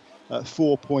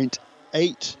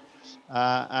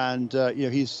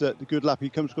 1:24.8. He's the good lap. He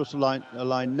comes across the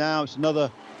line now. It's another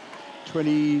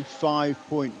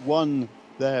 25.1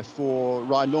 there for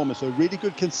Ryan Norman. So really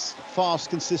good, fast,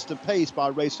 consistent pace by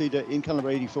a race leader in car number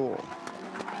 84.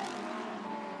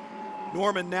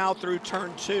 Norman now through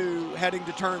turn 2, heading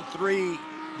to turn 3.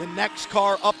 The next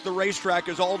car up the racetrack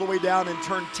is all the way down in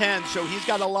turn 10, so he's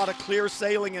got a lot of clear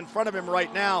sailing in front of him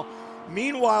right now.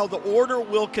 Meanwhile, the order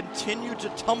will continue to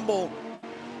tumble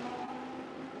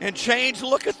and change.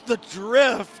 Look at the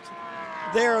drift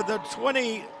there, the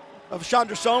 20 of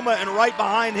Chandra Soma, and right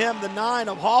behind him, the 9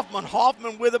 of Hoffman.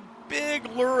 Hoffman with a big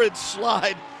lurid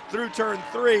slide through turn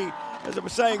 3. As I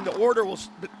was saying, the order will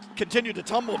continue to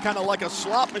tumble kind of like a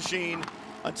slot machine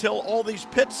until all these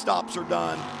pit stops are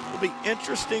done. It'll be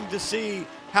interesting to see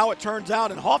how it turns out.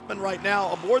 And Hoffman right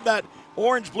now, aboard that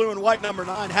orange, blue, and white number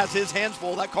 9, has his hands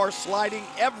full. That car's sliding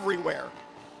everywhere.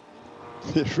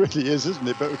 It really is, isn't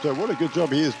it? But what a good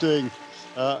job he is doing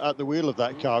at the wheel of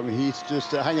that car. I mean, he's just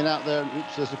hanging out there.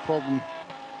 Oops, there's a problem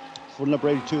for number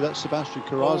 82. That's Sebastian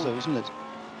Carrazzo, isn't it?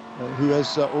 Who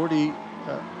has already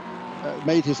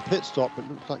made his pit stop. It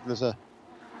looks like there's a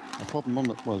problem on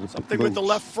the something with the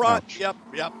left front. Ouch. Yep.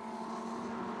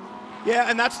 Yeah,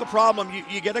 and that's the problem.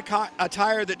 You get a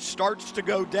tire that starts to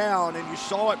go down, and you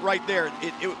saw it right there.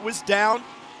 It was down.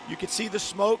 You could see the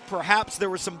smoke. Perhaps there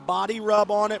was some body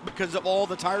rub on it because of all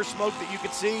the tire smoke that you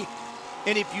could see.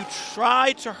 And if you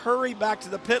try to hurry back to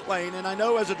the pit lane, and I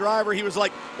know as a driver he was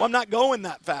like, well, I'm not going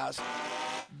that fast.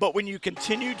 But when you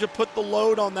continue to put the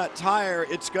load on that tire,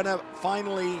 it's going to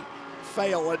finally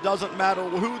fail. It doesn't matter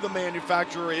who the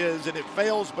manufacturer is, and it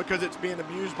fails because it's being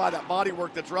abused by that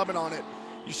bodywork that's rubbing on it.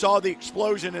 You saw the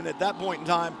explosion, and at that point in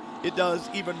time, it does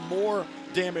even more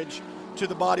damage to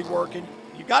the bodywork. And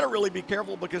you got to really be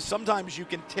careful because sometimes you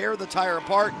can tear the tire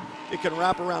apart. It can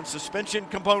wrap around suspension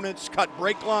components, cut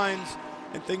brake lines,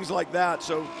 and things like that.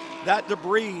 So that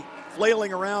debris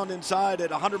flailing around inside at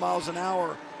 100 miles an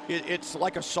hour, it's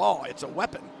like a saw. It's a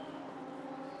weapon.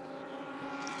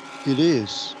 It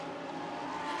is.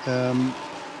 But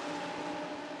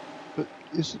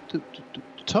is it the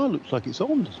tire looks like it's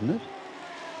on, doesn't it?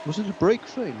 Was it a brake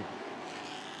failure?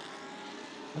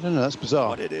 I don't know. That's bizarre.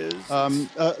 What it is.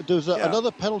 There's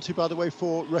another penalty, by the way,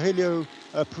 for Rogelio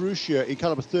Perugia in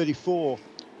car number 34,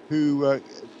 who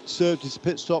served his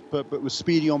pit stop but was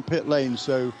speedy on pit lane.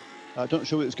 So I'm not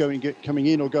sure whether it's coming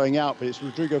in or going out, but it's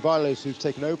Rodrigo Viles who's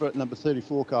taken over at number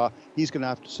 34 car. He's going to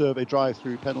have to serve a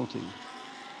drive-through penalty.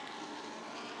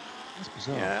 That's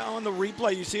bizarre. Yeah, on the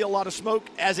replay, you see a lot of smoke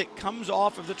as it comes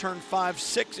off of the turn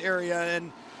 5-6 area.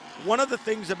 And one of the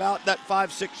things about that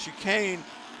 5-6 chicane,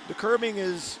 the curbing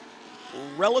is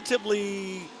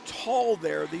relatively tall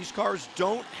there. These cars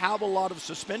don't have a lot of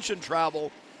suspension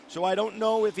travel, so I don't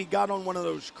know if he got on one of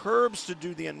those curbs to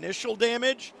do the initial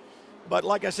damage. But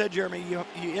like I said, Jeremy, you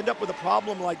end up with a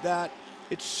problem like that.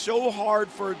 It's so hard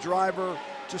for a driver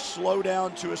to slow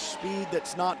down to a speed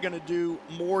that's not going to do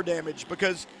more damage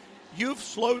because you've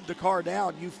slowed the car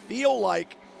down. You feel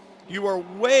like you are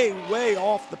way, way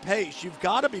off the pace. You've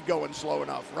got to be going slow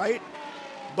enough, right?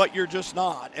 But you're just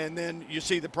not. And then you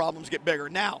see the problems get bigger.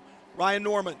 Now, Ryan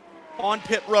Norman on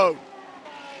pit road.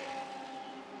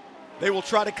 They will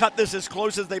try to cut this as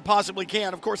close as they possibly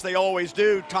can. Of course, they always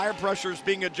do. Tire pressure is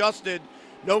being adjusted.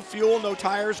 No fuel, no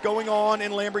tires going on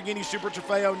in Lamborghini Super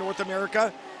Trofeo North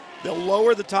America. They'll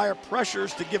lower the tire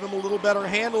pressures to give him a little better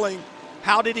handling.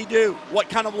 How did he do? What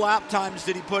kind of lap times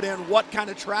did he put in? What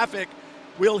kind of traffic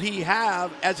will he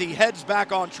have as he heads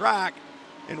back on track?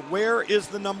 And where is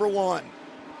the number 1?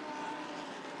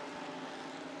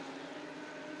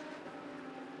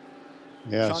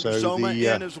 Yeah, Chandra Soma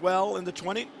in as well in the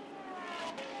 20.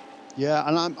 Yeah,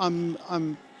 and I'm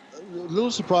a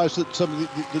little surprised that some of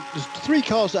the 3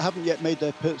 cars that haven't yet made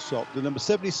their pit stop. The number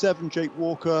 77, Jake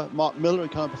Walker, Mark Miller in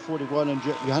car number 41, and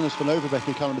Johannes van Overbeek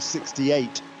in car number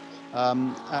 68.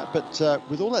 But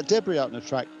with all that debris out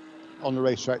on the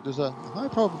racetrack, there's a high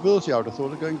probability, I would have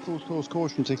thought, of going full course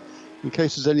caution in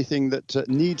case there's anything that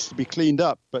needs to be cleaned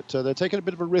up. But they're taking a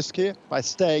bit of a risk here by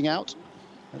staying out.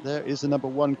 And there is the number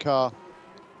 1 car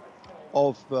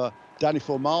of Danny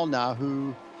Formal now,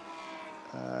 who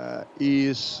where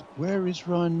is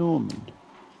Ryan Norman?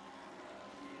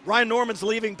 Ryan Norman's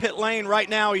leaving pit lane right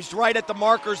now. He's right at the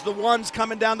markers. The one's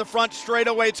coming down the front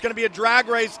straightaway. It's going to be a drag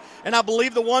race, and I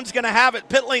believe the one's going to have it.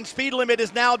 Pit lane speed limit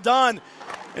is now done,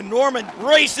 and Norman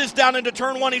races down into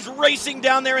turn one. He's racing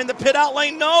down there in the pit out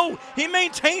lane. No, he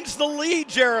maintains the lead,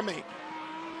 Jeremy.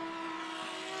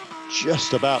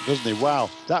 Just about, doesn't he? Wow,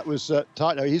 that was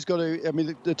tight. No, he's got to. I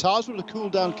mean, the tires would have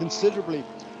cooled down considerably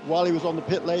while he was on the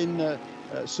pit lane,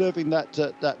 serving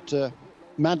that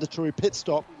mandatory pit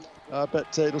stop.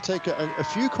 But it'll take a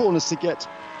few corners to get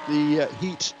the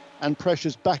heat and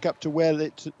pressures back up to where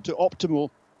to optimal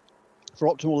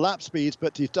lap speeds.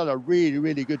 But he's done a really,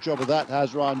 really good job of that,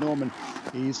 has Ryan Norman.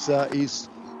 He's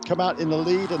come out in the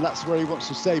lead, and that's where he wants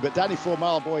to stay. But Danny 4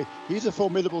 Mile Boy, he's a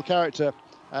formidable character,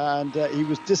 and he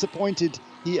was disappointed,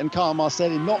 he and Carl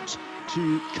Marcelli, not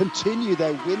to continue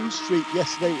their win streak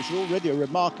yesterday, which was already a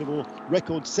remarkable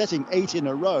record-setting 8 in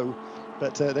a row.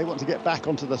 But they want to get back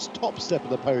onto the top step of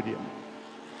the podium.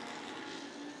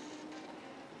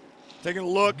 Taking a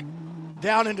look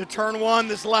down into turn one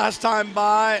this last time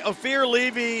by. Ophir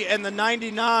Levy and the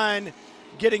 99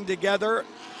 getting together.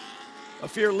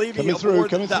 Ophir Levy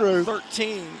aboard that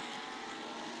 13.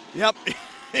 Yep,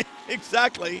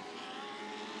 exactly.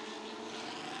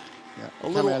 Yeah. A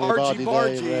little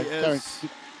argy-bargy.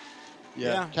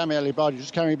 Cami Alibardi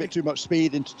just carrying a bit too much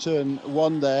speed into turn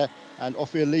one there. And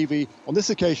Ophir Levy, on this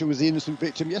occasion, was the innocent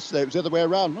victim. Yesterday, it was the other way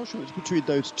around. I'm not sure it was between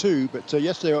those two, but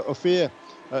yesterday, Ophir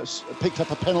picked up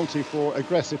a penalty for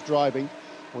aggressive driving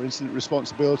or incident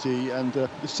responsibility, and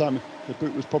this time the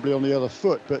boot was probably on the other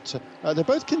foot. But they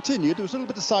both continued. There was a little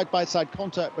bit of side-by-side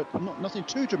contact, but nothing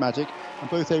too dramatic, and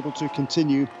both able to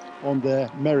continue on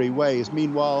their merry ways.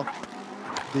 Meanwhile,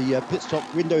 the pit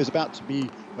stop window is about to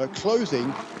be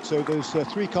closing, so those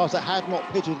three cars that had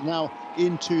not pitted are now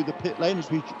into the pit lane,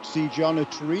 as we see Gianno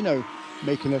Torino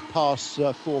making a pass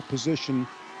for position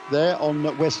there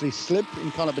on Wesley Slimp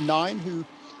in car number 9, who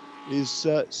is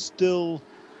still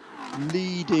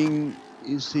leading.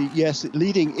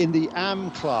 Leading in the AM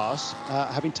class,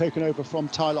 having taken over from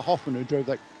Tyler Hoffman, who drove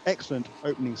that excellent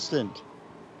opening stint.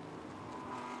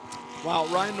 Wow,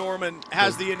 Ryan Norman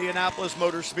has the Indianapolis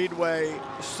Motor Speedway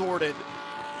sorted.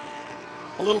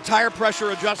 A little tire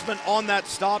pressure adjustment on that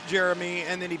stop, Jeremy,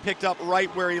 and then he picked up right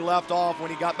where he left off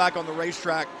when he got back on the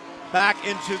racetrack, back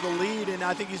into the lead, and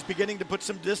I think he's beginning to put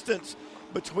some distance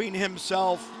between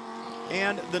himself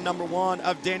and the number 1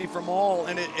 of Danny Vermael,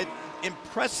 and it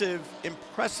impressive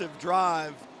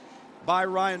drive by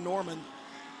Ryan Norman.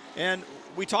 And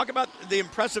we talk about the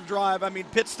impressive drive. I mean,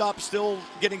 pit stop still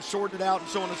getting sorted out and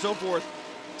so on and so forth.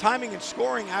 Timing and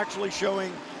scoring actually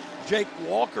showing Jake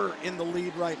Walker in the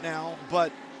lead right now,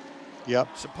 but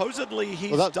supposedly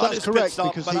he's done his pit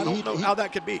stop, but I don't know how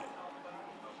that could be.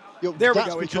 There we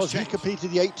go. Because he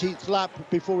completed the 18th lap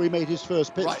before he made his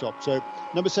first pit stop. So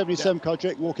number 77 car,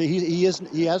 Jake Walker, he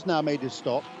has now made his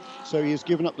stop. So he has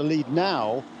given up the lead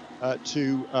now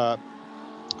to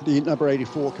the number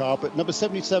 84 car. But number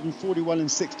 77, 41,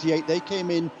 and 68, they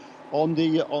came in on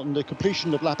the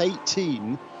completion of lap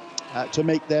 18 to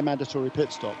make their mandatory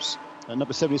pit stops.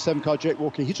 Number 77 car, Jake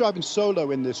Walker, he's driving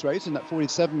solo in this race in that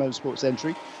 47 Motorsports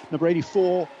entry. Number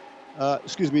 84,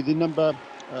 the number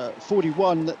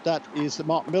 41, that is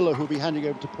Mark Miller, who will be handing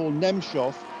over to Paul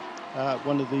Nemshoff,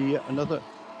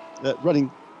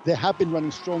 they have been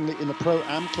running strongly in the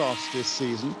Pro-Am class this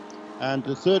season. And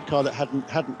the third car that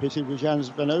hadn't pitted was Jans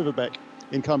van Overbeek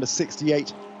in car number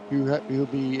 68, who will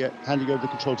be handing over the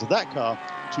controls of that car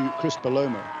to Chris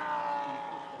Palomo.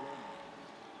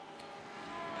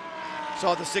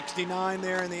 Saw the 69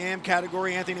 there in the AM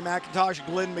category. Anthony McIntosh,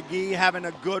 Glenn McGee having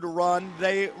a good run.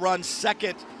 They run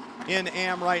second in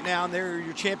AM right now, and they're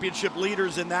your championship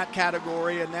leaders in that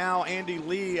category. And now Andy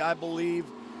Lee, I believe,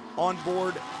 on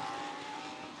board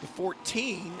the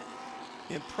 14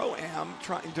 in Pro-Am,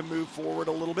 trying to move forward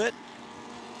a little bit.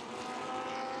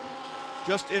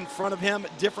 Just in front of him,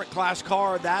 different class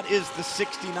car. That is the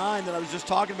 69 that I was just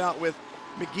talking about, with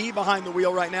McGee behind the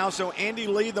wheel right now. So Andy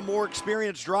Lee, the more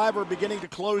experienced driver, beginning to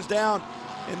close down.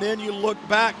 And then you look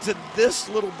back to this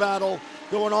little battle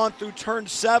going on through turn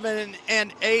 7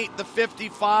 and 8, the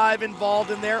 55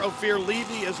 involved in there, Ophir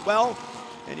Levy as well.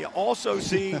 And you also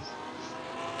see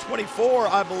 24,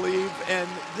 I believe, and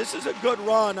this is a good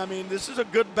run. I mean, this is a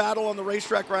good battle on the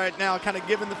racetrack right now, kind of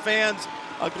giving the fans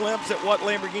a glimpse at what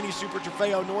Lamborghini Super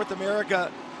Trofeo North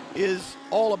America is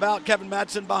all about. Kevin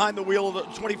Madsen behind the wheel of the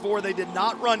 24. They did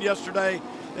not run yesterday.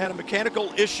 They had a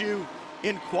mechanical issue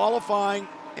in qualifying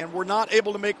and were not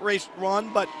able to make race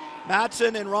run, but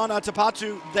Madsen and Ron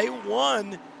Atapatu, they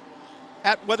won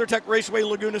at WeatherTech Raceway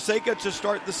Laguna Seca to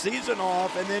start the season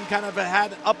off, and then kind of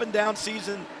had an up and down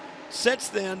season since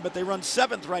then, but they run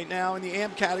 7th right now in the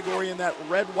AM category in that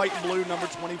red, white, and blue number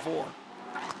 24.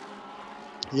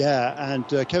 Yeah, and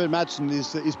Kevin Madsen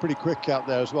is pretty quick out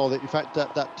there as well. In fact,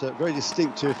 that very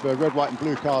distinctive red, white, and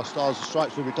blue car, Stars and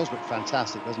Stripes, it does look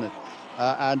fantastic, doesn't it?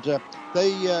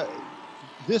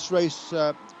 This race,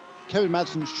 Kevin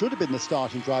Madsen should have been the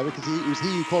starting driver because it was he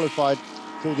who qualified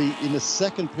in the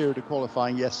second period of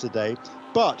qualifying yesterday.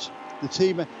 But the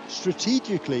team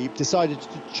strategically decided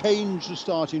to change the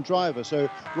starting driver. So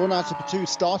Ron Atapatu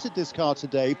started this car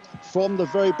today from the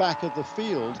very back of the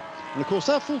field. And of course,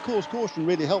 that full course caution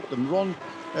really helped them. Ron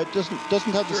doesn't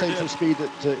have the same sort of speed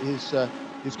that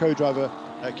his co-driver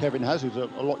Kevin has, who's a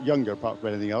lot younger apart from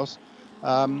anything else.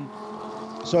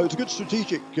 So it's a good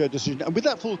strategic decision. And with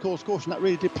that full course caution, that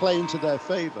really did play into their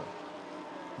favour.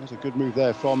 There's a good move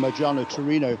there from Gianno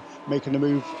Torino, making a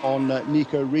move on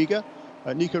Nico Riga.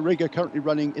 Nico Riga currently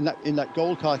running in that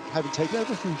gold car, having taken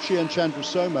over from Shian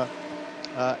Chandrasoma,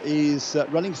 is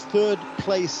running 3rd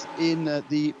place in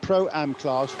the Pro-Am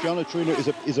class. Gianno Torino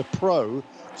is a pro,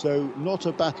 so not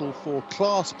a battle for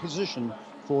class position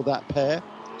for that pair.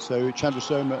 So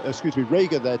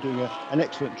Riga there doing an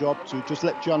excellent job to just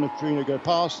let Gianno Torino go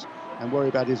past and worry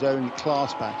about his own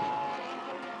class battle.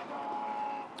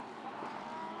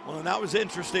 Well, and that was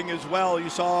interesting as well. You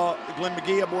saw Glenn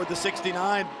McGee aboard the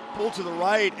 69 pull to the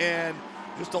right and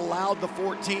just allowed the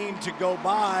 14 to go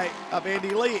by of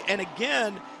Andy Lee. And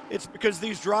again, it's because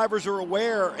these drivers are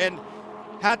aware, and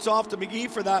hats off to McGee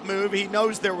for that move. He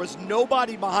knows there was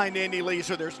nobody behind Andy Lee,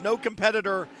 so there's no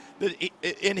competitor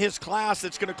in his class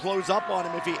that's going to close up on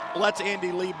him if he lets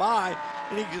Andy Lee by.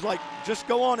 And he's like, just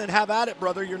go on and have at it,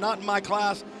 brother. You're not in my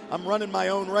class. I'm running my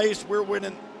own race. We're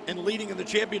winning and leading in the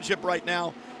championship right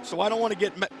now, so I don't want to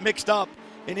get mixed up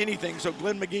in anything. So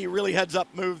Glenn McGee really heads-up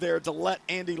move there to let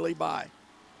Andy Lee by.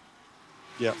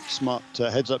 Yeah, smart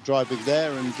heads-up driving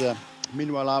there. And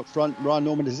meanwhile, out front, Ryan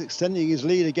Norman is extending his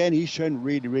lead again. He's shown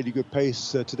really, really good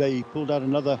pace today. He pulled out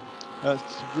another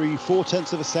 3/4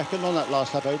 tenths of a second on that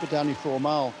last lap over Downey 4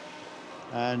 Mile.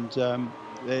 And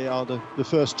they are the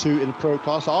first two in the pro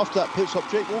class. After that pit stop,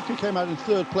 Jake Walker came out in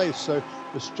 3rd place. So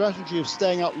the strategy of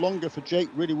staying out longer for Jake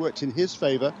really worked in his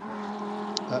favour.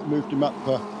 Moved him up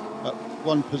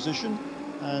 1 position.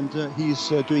 And he's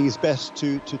doing his best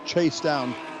to chase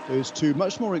down those two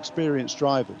much more experienced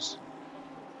drivers.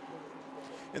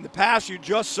 In the past, you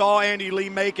just saw Andy Lee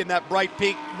making that bright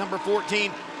pink number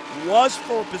 14 was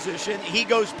for position. He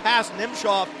goes past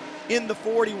Nimshoff in the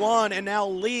 41, and now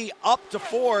Lee up to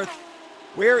 4th.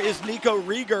 Where is Nico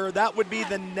Rieger? That would be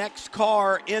the next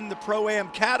car in the Pro-Am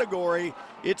category.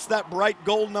 It's that bright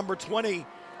gold number 20.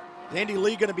 Andy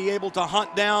Lee going to be able to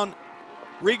hunt down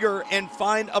Rieger and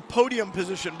find a podium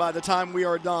position by the time we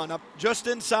are done. Up just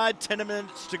inside 10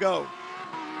 minutes to go.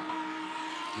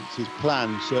 It's his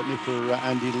plan, certainly, for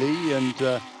Andy Lee. And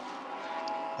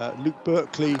Luke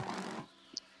Berkeley,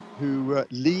 who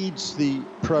leads the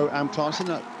Pro-Am class in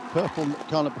that purple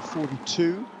car number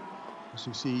 42. As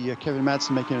you see Kevin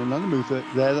Madsen making another move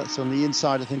there. That's on the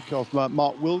inside, I think, of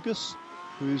Mark Wilgus,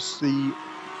 who's the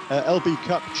LB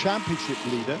Cup Championship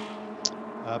leader.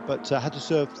 But had to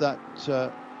serve that,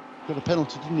 got a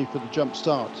penalty, didn't he, for the jump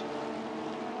start?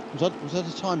 Was that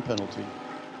a time penalty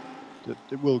that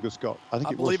Wilgus got? I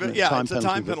think it's a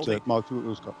time penalty. Mark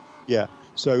Wilgus got. Yeah,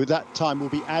 so that time will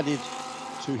be added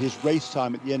to his race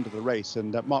time at the end of the race.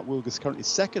 And Mark Wilgus currently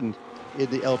 2nd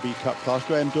in the LB Cup class.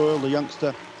 Graham Doyle, the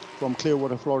youngster from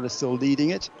Clearwater, Florida, still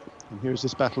leading it. And here's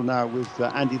this battle now with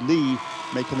Andy Lee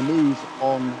making a move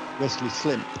on Wesley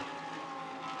Slimp.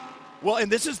 Well,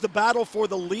 and this is the battle for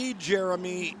the lead,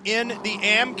 Jeremy, in the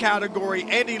AM category.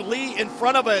 Andy Lee in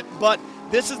front of it, but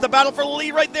this is the battle for the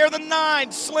lead right there, the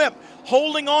 9, Slimp,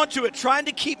 holding on to it, trying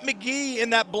to keep McGee in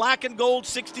that black and gold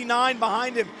 69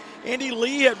 behind him. Andy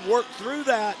Lee had worked through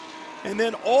that, and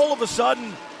then all of a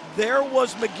sudden, there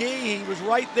was McGee. He was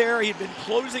right there. He'd been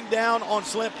closing down on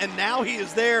Slimp, and now he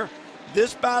is there.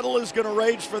 This battle is going to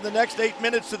rage for the next 8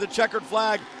 minutes to the checkered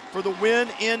flag for the win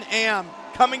in AM.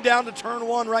 Coming down to turn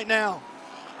 1 right now.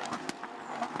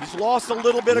 He's lost a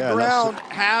little bit of ground,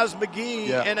 has McGee,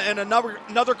 and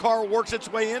another car works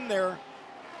its way in there.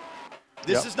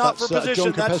 This is not for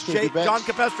position. That's John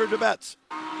Capestro DeBetz.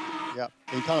 Yeah,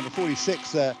 in kind of a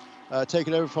 46 there,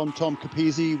 taken over from Tom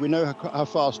Capizzi. We know how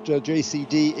fast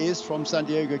JCD is from San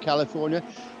Diego, California.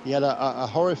 He had a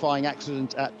horrifying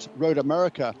accident at Road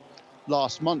America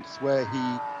last month where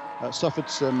he suffered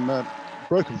some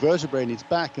broken vertebrae in his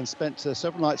back and spent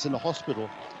several nights in the hospital.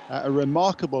 A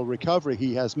remarkable recovery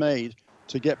he has made.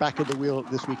 to get back at the wheel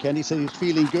this weekend. He said he's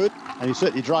feeling good, and he's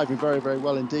certainly driving very, very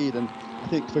well indeed. And I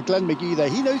think for Glenn McGee there,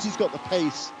 he knows he's got the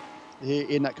pace here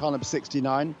in that car number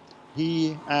 69.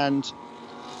 He and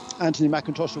Anthony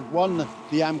McIntosh have won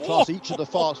the AM class each of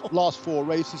the last 4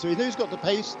 races, so he knows he's got the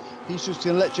pace. He's just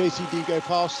going to let JCD go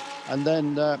past and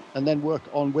then work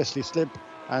on Wesley Slimp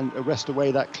and wrest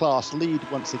away that class lead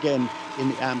once again in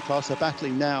the AM class. They're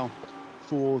battling now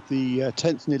for the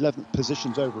 10th and 11th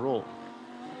positions overall.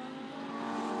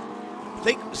 I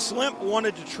think Slimp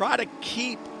wanted to try to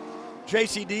keep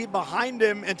JCD behind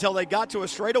him until they got to a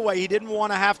straightaway. He didn't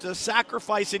want to have to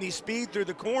sacrifice any speed through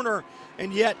the corner,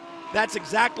 and yet that's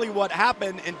exactly what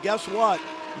happened. And guess what?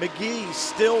 McGee's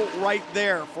still right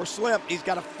there for Slimp. He's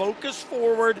got to focus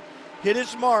forward, hit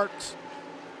his marks.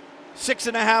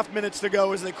 6.5 minutes to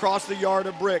go as they cross the yard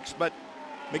of bricks, but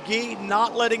McGee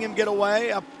not letting him get away.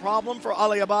 A problem for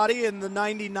Ali Abadi in the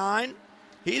 99.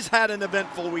 He's had an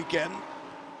eventful weekend.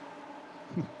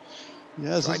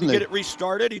 Yes, trying to get it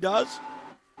restarted. He does.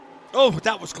 Oh,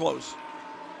 that was close.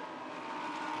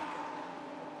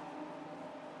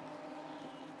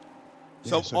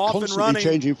 So off and running.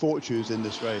 Changing fortunes in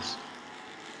this race.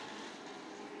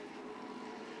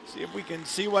 See if we can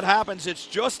see what happens. It's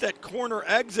just at corner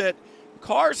exit.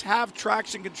 Cars have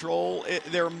traction control.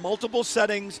 There are multiple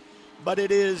settings, but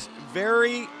it is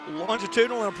very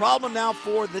longitudinal. And a problem now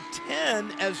for the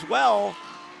 10 as well.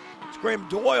 It's Graham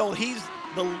Doyle. He's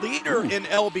the leader in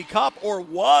LB Cup, or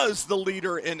was the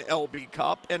leader in LB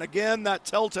Cup. And again, that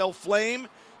telltale flame,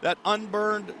 that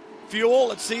unburned fuel.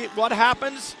 Let's see what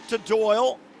happens to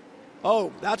Doyle.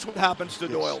 Oh, that's what happens to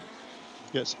Doyle.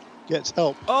 Gets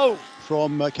help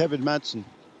from Kevin Madsen.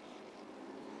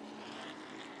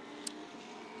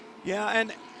 Yeah,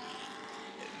 and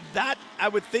that I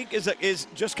would think is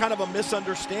just kind of a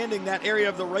misunderstanding, that area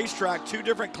of the racetrack. 2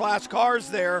 different class cars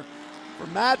there. For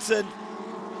Madsen,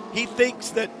 he thinks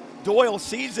that Doyle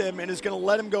sees him and is going to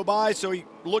let him go by, so he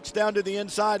looks down to the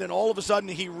inside, and all of a sudden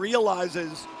he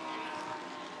realizes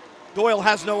Doyle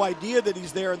has no idea that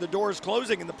he's there and the door is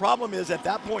closing. And the problem is, at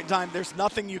that point in time, there's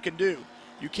nothing you can do.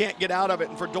 You can't get out of it.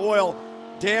 And for Doyle,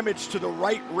 damage to the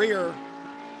right rear.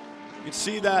 You can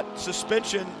see that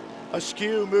suspension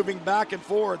askew, moving back and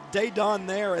forth. Day done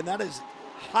there, and that is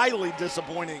highly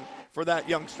disappointing for that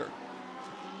youngster.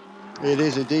 It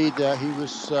is indeed. He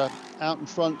was out in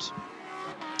front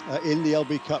in the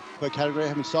LB Cup category,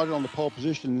 having started on the pole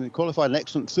position and qualified an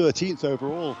excellent 13th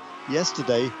overall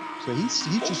yesterday. So he's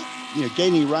just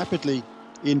gaining rapidly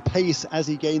in pace as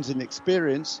he gains in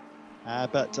experience.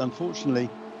 But unfortunately,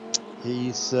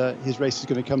 his race is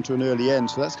going to come to an early end.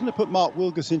 So that's going to put Mark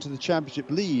Wilgus into the championship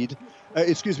lead,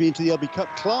 into the LB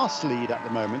Cup class lead at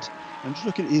the moment. I'm just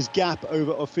looking at his gap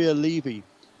over Ophir Levy.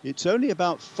 It's only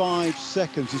about 5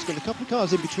 seconds. He's got a couple of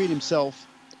cars in between himself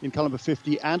in car number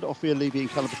 50 and Ophir Levy in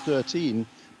car number 13.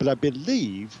 But I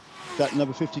believe that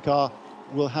number 50 car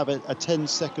will have a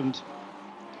 10-second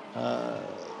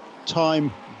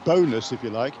time bonus, if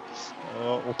you like,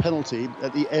 or penalty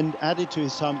at the end, added to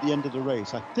his time at the end of the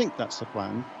race. I think that's the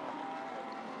plan.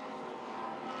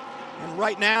 And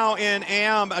right now in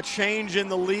AM, a change in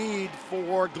the lead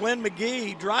for Glenn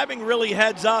McGee, driving really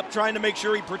heads up, trying to make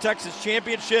sure he protects his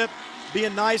championship,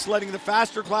 being nice, letting the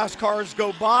faster class cars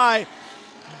go by.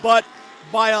 But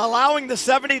by allowing the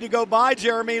 70 to go by,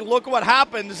 Jeremy, look what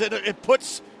happens. It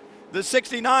puts the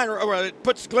 69, or it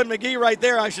puts Glenn McGee right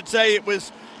there, I should say. It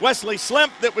was Wesley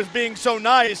Slimp that was being so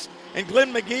nice, and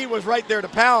Glenn McGee was right there to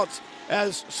pounce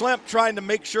as Slimp trying to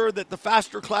make sure that the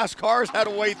faster class cars had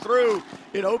a way through.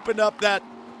 It opened up that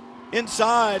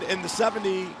inside, and the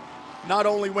 70 not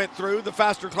only went through the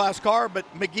faster class car, but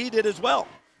McGee did as well.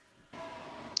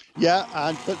 Yeah,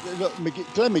 but look,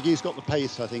 Glenn McGee's got the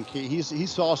pace, I think.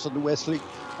 He's faster than Wesley,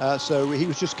 so he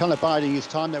was just kind of biding his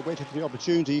time there, waiting for the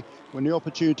opportunity. When the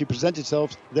opportunity presented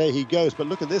itself, there he goes. But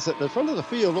look at this, at the front of the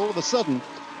field, all of a sudden,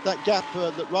 that gap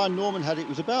that Ryan Norman had, it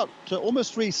was about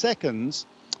almost 3 seconds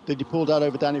that he pulled out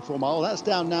over Danny Formile. That's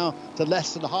down now to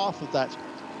less than half of that.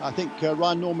 I think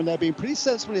Ryan Norman there being pretty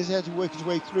sensible as he had to work his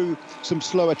way through some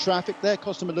slower traffic there,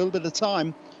 cost him a little bit of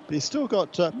time, but he's still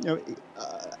got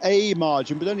a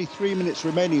margin, but only 3 minutes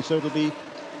remaining, so it'll be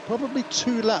probably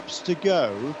 2 laps to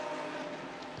go,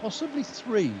 possibly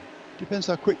 3. Depends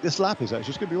how quick this lap is, actually.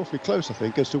 It's going to be awfully close, I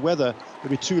think, as to whether there'll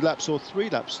be 2 laps or 3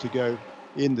 laps to go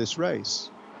in this race.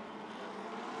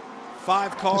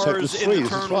 5 cars in the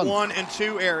turn 1 and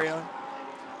 2 area.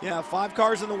 Yeah, 5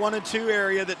 cars in the 1 and 2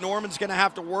 area that Norman's going to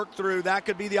have to work through. That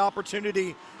could be the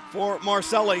opportunity for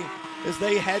Marcelli as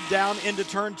they head down into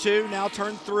turn 2, now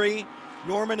turn 3.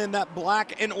 Norman in that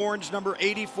black and orange number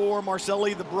 84,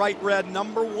 Marcelli the bright red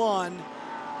number 1.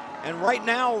 And right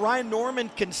now, Ryan Norman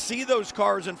can see those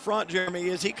cars in front, Jeremy,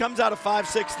 as he comes out of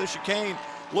 5-6, the chicane,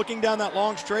 looking down that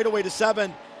long straightaway to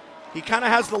 7. He kind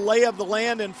of has the lay of the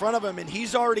land in front of him, and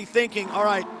he's already thinking, all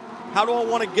right, how do I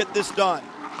want to get this done?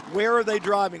 Where are they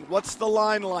driving? What's the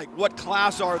line like? What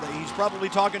class are they? He's probably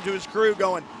talking to his crew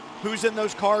going, who's in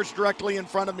those cars directly in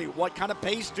front of me? What kind of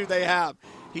pace do they have?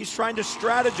 He's trying to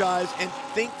strategize and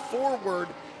think forward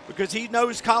because he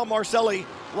knows Kyle Marcelli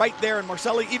right there, and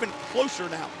Marcelli even closer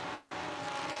now.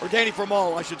 Or Danny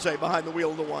Formal, I should say, behind the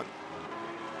wheel of the one.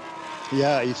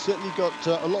 Yeah, he's certainly got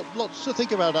lots to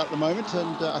think about at the moment,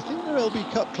 and I think they're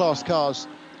LB Cup class cars.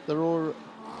 They're all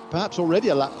perhaps already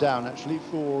a lap down, actually,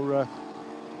 for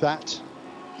that.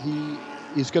 He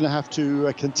is going to have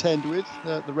to contend with.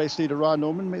 The race leader, Ryan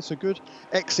Norman, makes a good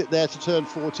exit there to turn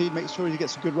 14, makes sure he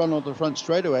gets a good run on the front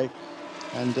straightaway,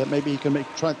 and maybe he can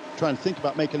try and think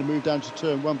about making a move down to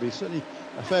turn 1, but he's certainly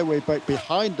a fair way back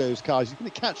behind those cars. He's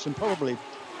going to catch them probably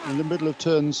in the middle of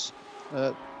turns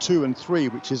 2 and 3,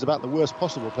 which is about the worst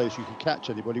possible place you can catch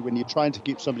anybody when you're trying to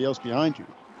keep somebody else behind you.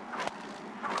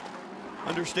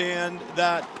 Understand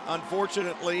that,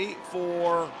 unfortunately,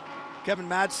 for Kevin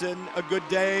Madsen, a good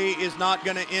day is not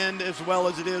going to end as well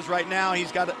as it is right now.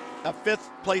 He's got a 5th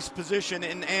place position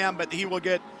in AM, but he will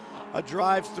get a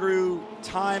drive-through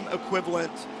time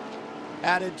equivalent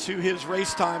added to his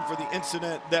race time for the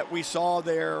incident that we saw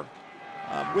there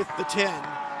with the 10.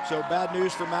 So bad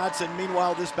news for Madsen.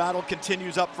 Meanwhile, this battle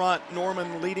continues up front.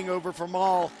 Norman leading over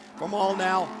Formal. Formal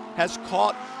now has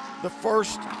caught the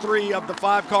first 3 of the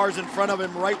 5 cars in front of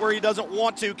him right where he doesn't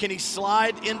want to. Can he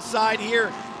slide inside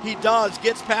here? He does.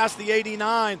 Gets past the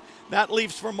 89. That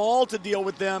leaves Formal to deal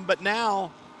with them. But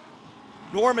now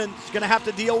Norman's going to have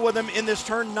to deal with him in this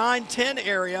turn 9-10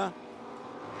 area.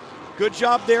 Good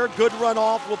job there. Good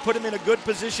runoff. Will put him in a good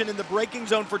position in the braking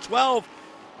zone for 12.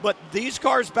 But these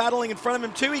cars battling in front of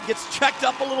him too. He gets checked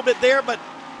up a little bit there, but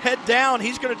head down.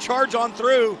 He's going to charge on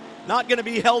through. Not going to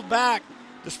be held back.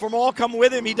 Does Formal come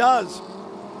with him? He does.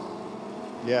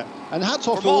 Yeah, and hats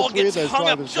off to all 3 of those hung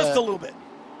drivers up just there. a little bit.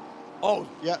 Oh,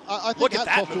 yeah, I think hats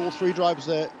off to all 3 drivers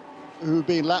there who were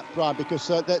being lapped, Brian, because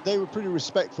they were pretty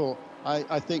respectful.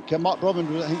 I think Mark Brobman,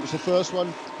 was the first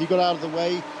one. He got out of the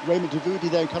way. Raymond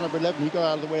Davudi there in car number 11, he got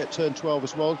out of the way at turn 12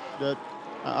 as well.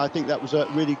 I think that was a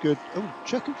really good... Oh,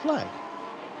 checkered flag.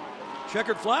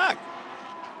 Checkered flag.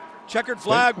 Checkered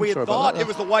flag. We had thought it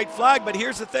was the white flag, but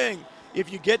here's the thing.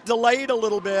 If you get delayed a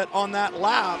little bit on that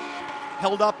lap,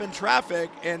 held up in traffic,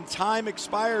 and time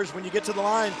expires when you get to the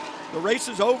line, the race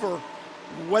is over,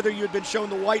 whether you had been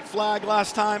shown the white flag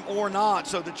last time or not.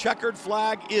 So the checkered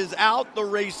flag is out. The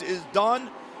race is done.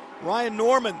 Ryan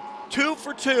Norman, 2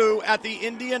 for 2 at the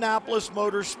Indianapolis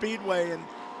Motor Speedway. And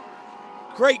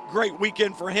great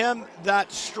weekend for him.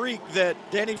 That streak that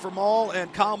Danny Formal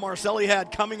and Kyle Marcelli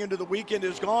had coming into the weekend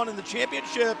is gone, and the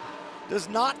championship does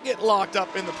not get locked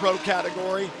up in the pro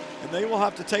category, and they will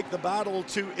have to take the battle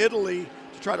to Italy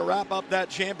to try to wrap up that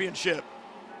championship.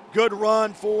 Good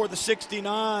run for the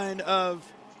 69 of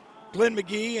Glenn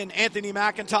McGee and Anthony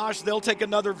McIntosh. They'll take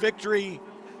another victory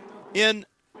in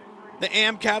the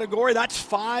AM category. That's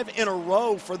 5 in a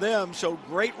row for them, so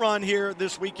great run here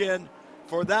this weekend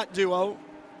for that duo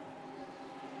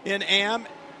in AM.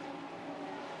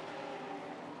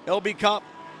 LB Cup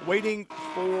waiting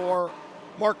for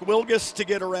Mark Wilgus to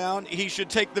get around. He should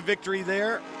take the victory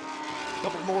there. A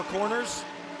couple more corners,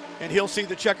 and he'll see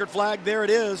the checkered flag. There it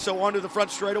is. So onto the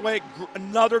front straightaway.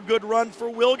 Another good run for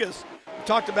Wilgus. We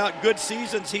talked about good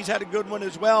seasons. He's had a good one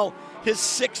as well. His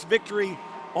 6th victory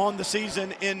on the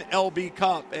season in LB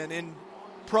Cup. And in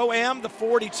Pro-Am, the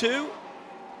 42,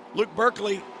 Luke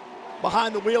Berkeley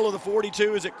behind the wheel of the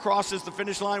 42 as it crosses the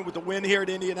finish line with the win here at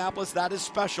Indianapolis. That is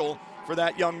special for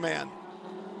that young man.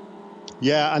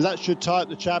 Yeah, and that should tie up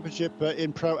the championship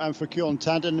in Pro-Am for Kjorn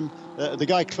Tandem. The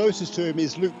guy closest to him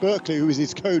is Luke Berkeley, who is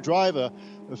his co-driver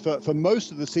for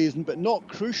most of the season, but not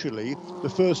crucially the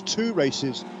first 2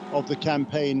 races of the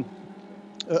campaign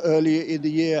earlier in the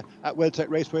year at WeatherTech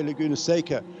Raceway Laguna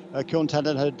Seca. Kjorn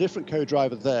Tandem had a different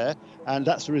co-driver there, and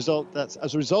as a result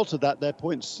of that, their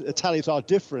points tallies are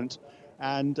different.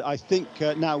 And I think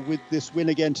now with this win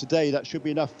again today, that should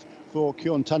be enough for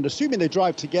Kjorn Tandem, assuming they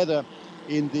drive together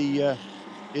in the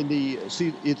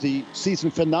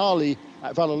season finale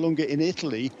at Vallelunga in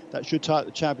Italy. That should tie up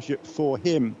the championship for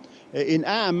him. In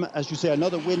AM, as you say,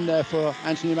 another win there for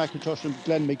Anthony McIntosh and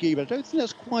Glenn McGee, but I don't think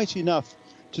that's quite enough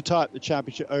to tie up the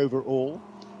championship overall.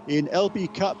 In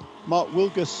LB Cup, Mark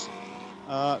Wilgus,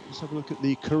 let's have a look at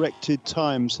the corrected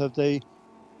times. Have they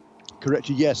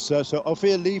corrected? Yes. So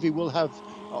Ophir Levy will have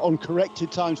on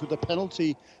corrected times with a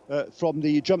penalty from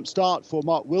the jump start for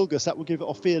Mark Wilgus. That will give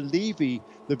Ophir Levy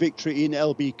the victory in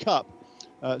LB Cup.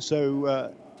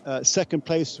 Second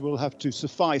place will have to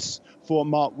suffice for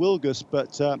Mark Wilgus,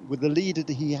 but with the lead that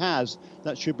he has,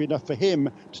 that should be enough for him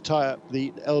to tie up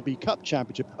the LB Cup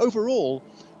championship. Overall,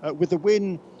 with the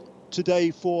win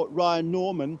today for Ryan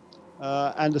Norman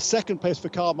and the second place for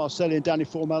Kyle Marcelli and Danny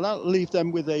Formal, that'll leave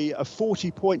them with a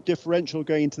 40-point differential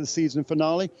going into the season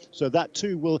finale. So that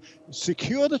too will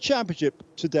secure the championship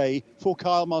today for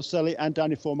Kyle Marcelli and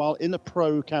Danny Formal in the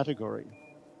pro category.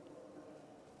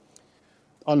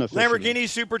 Lamborghini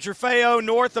Super Trofeo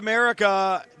North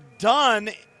America done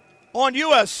on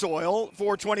U.S. soil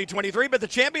for 2023, but the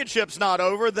championship's not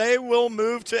over. They will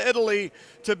move to Italy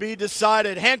to be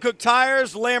decided. Hankook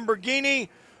Tires, Lamborghini,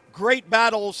 great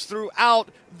battles throughout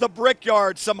the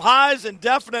Brickyard. Some highs and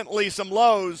definitely some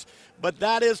lows, but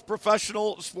that is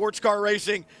professional sports car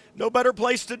racing. No better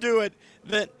place to do it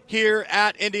than here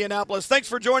at Indianapolis. Thanks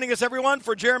for joining us, everyone.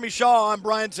 For Jeremy Shaw, I'm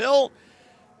Brian Till.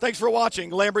 Thanks for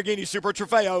watching Lamborghini Super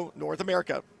Trofeo North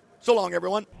America. So long,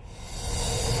 everyone.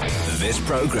 This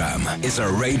program is a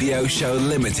Radio Show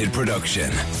Limited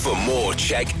production. For more,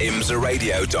 check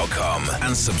imsaradio.com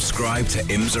and subscribe to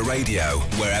IMSA Radio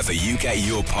wherever you get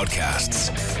your podcasts.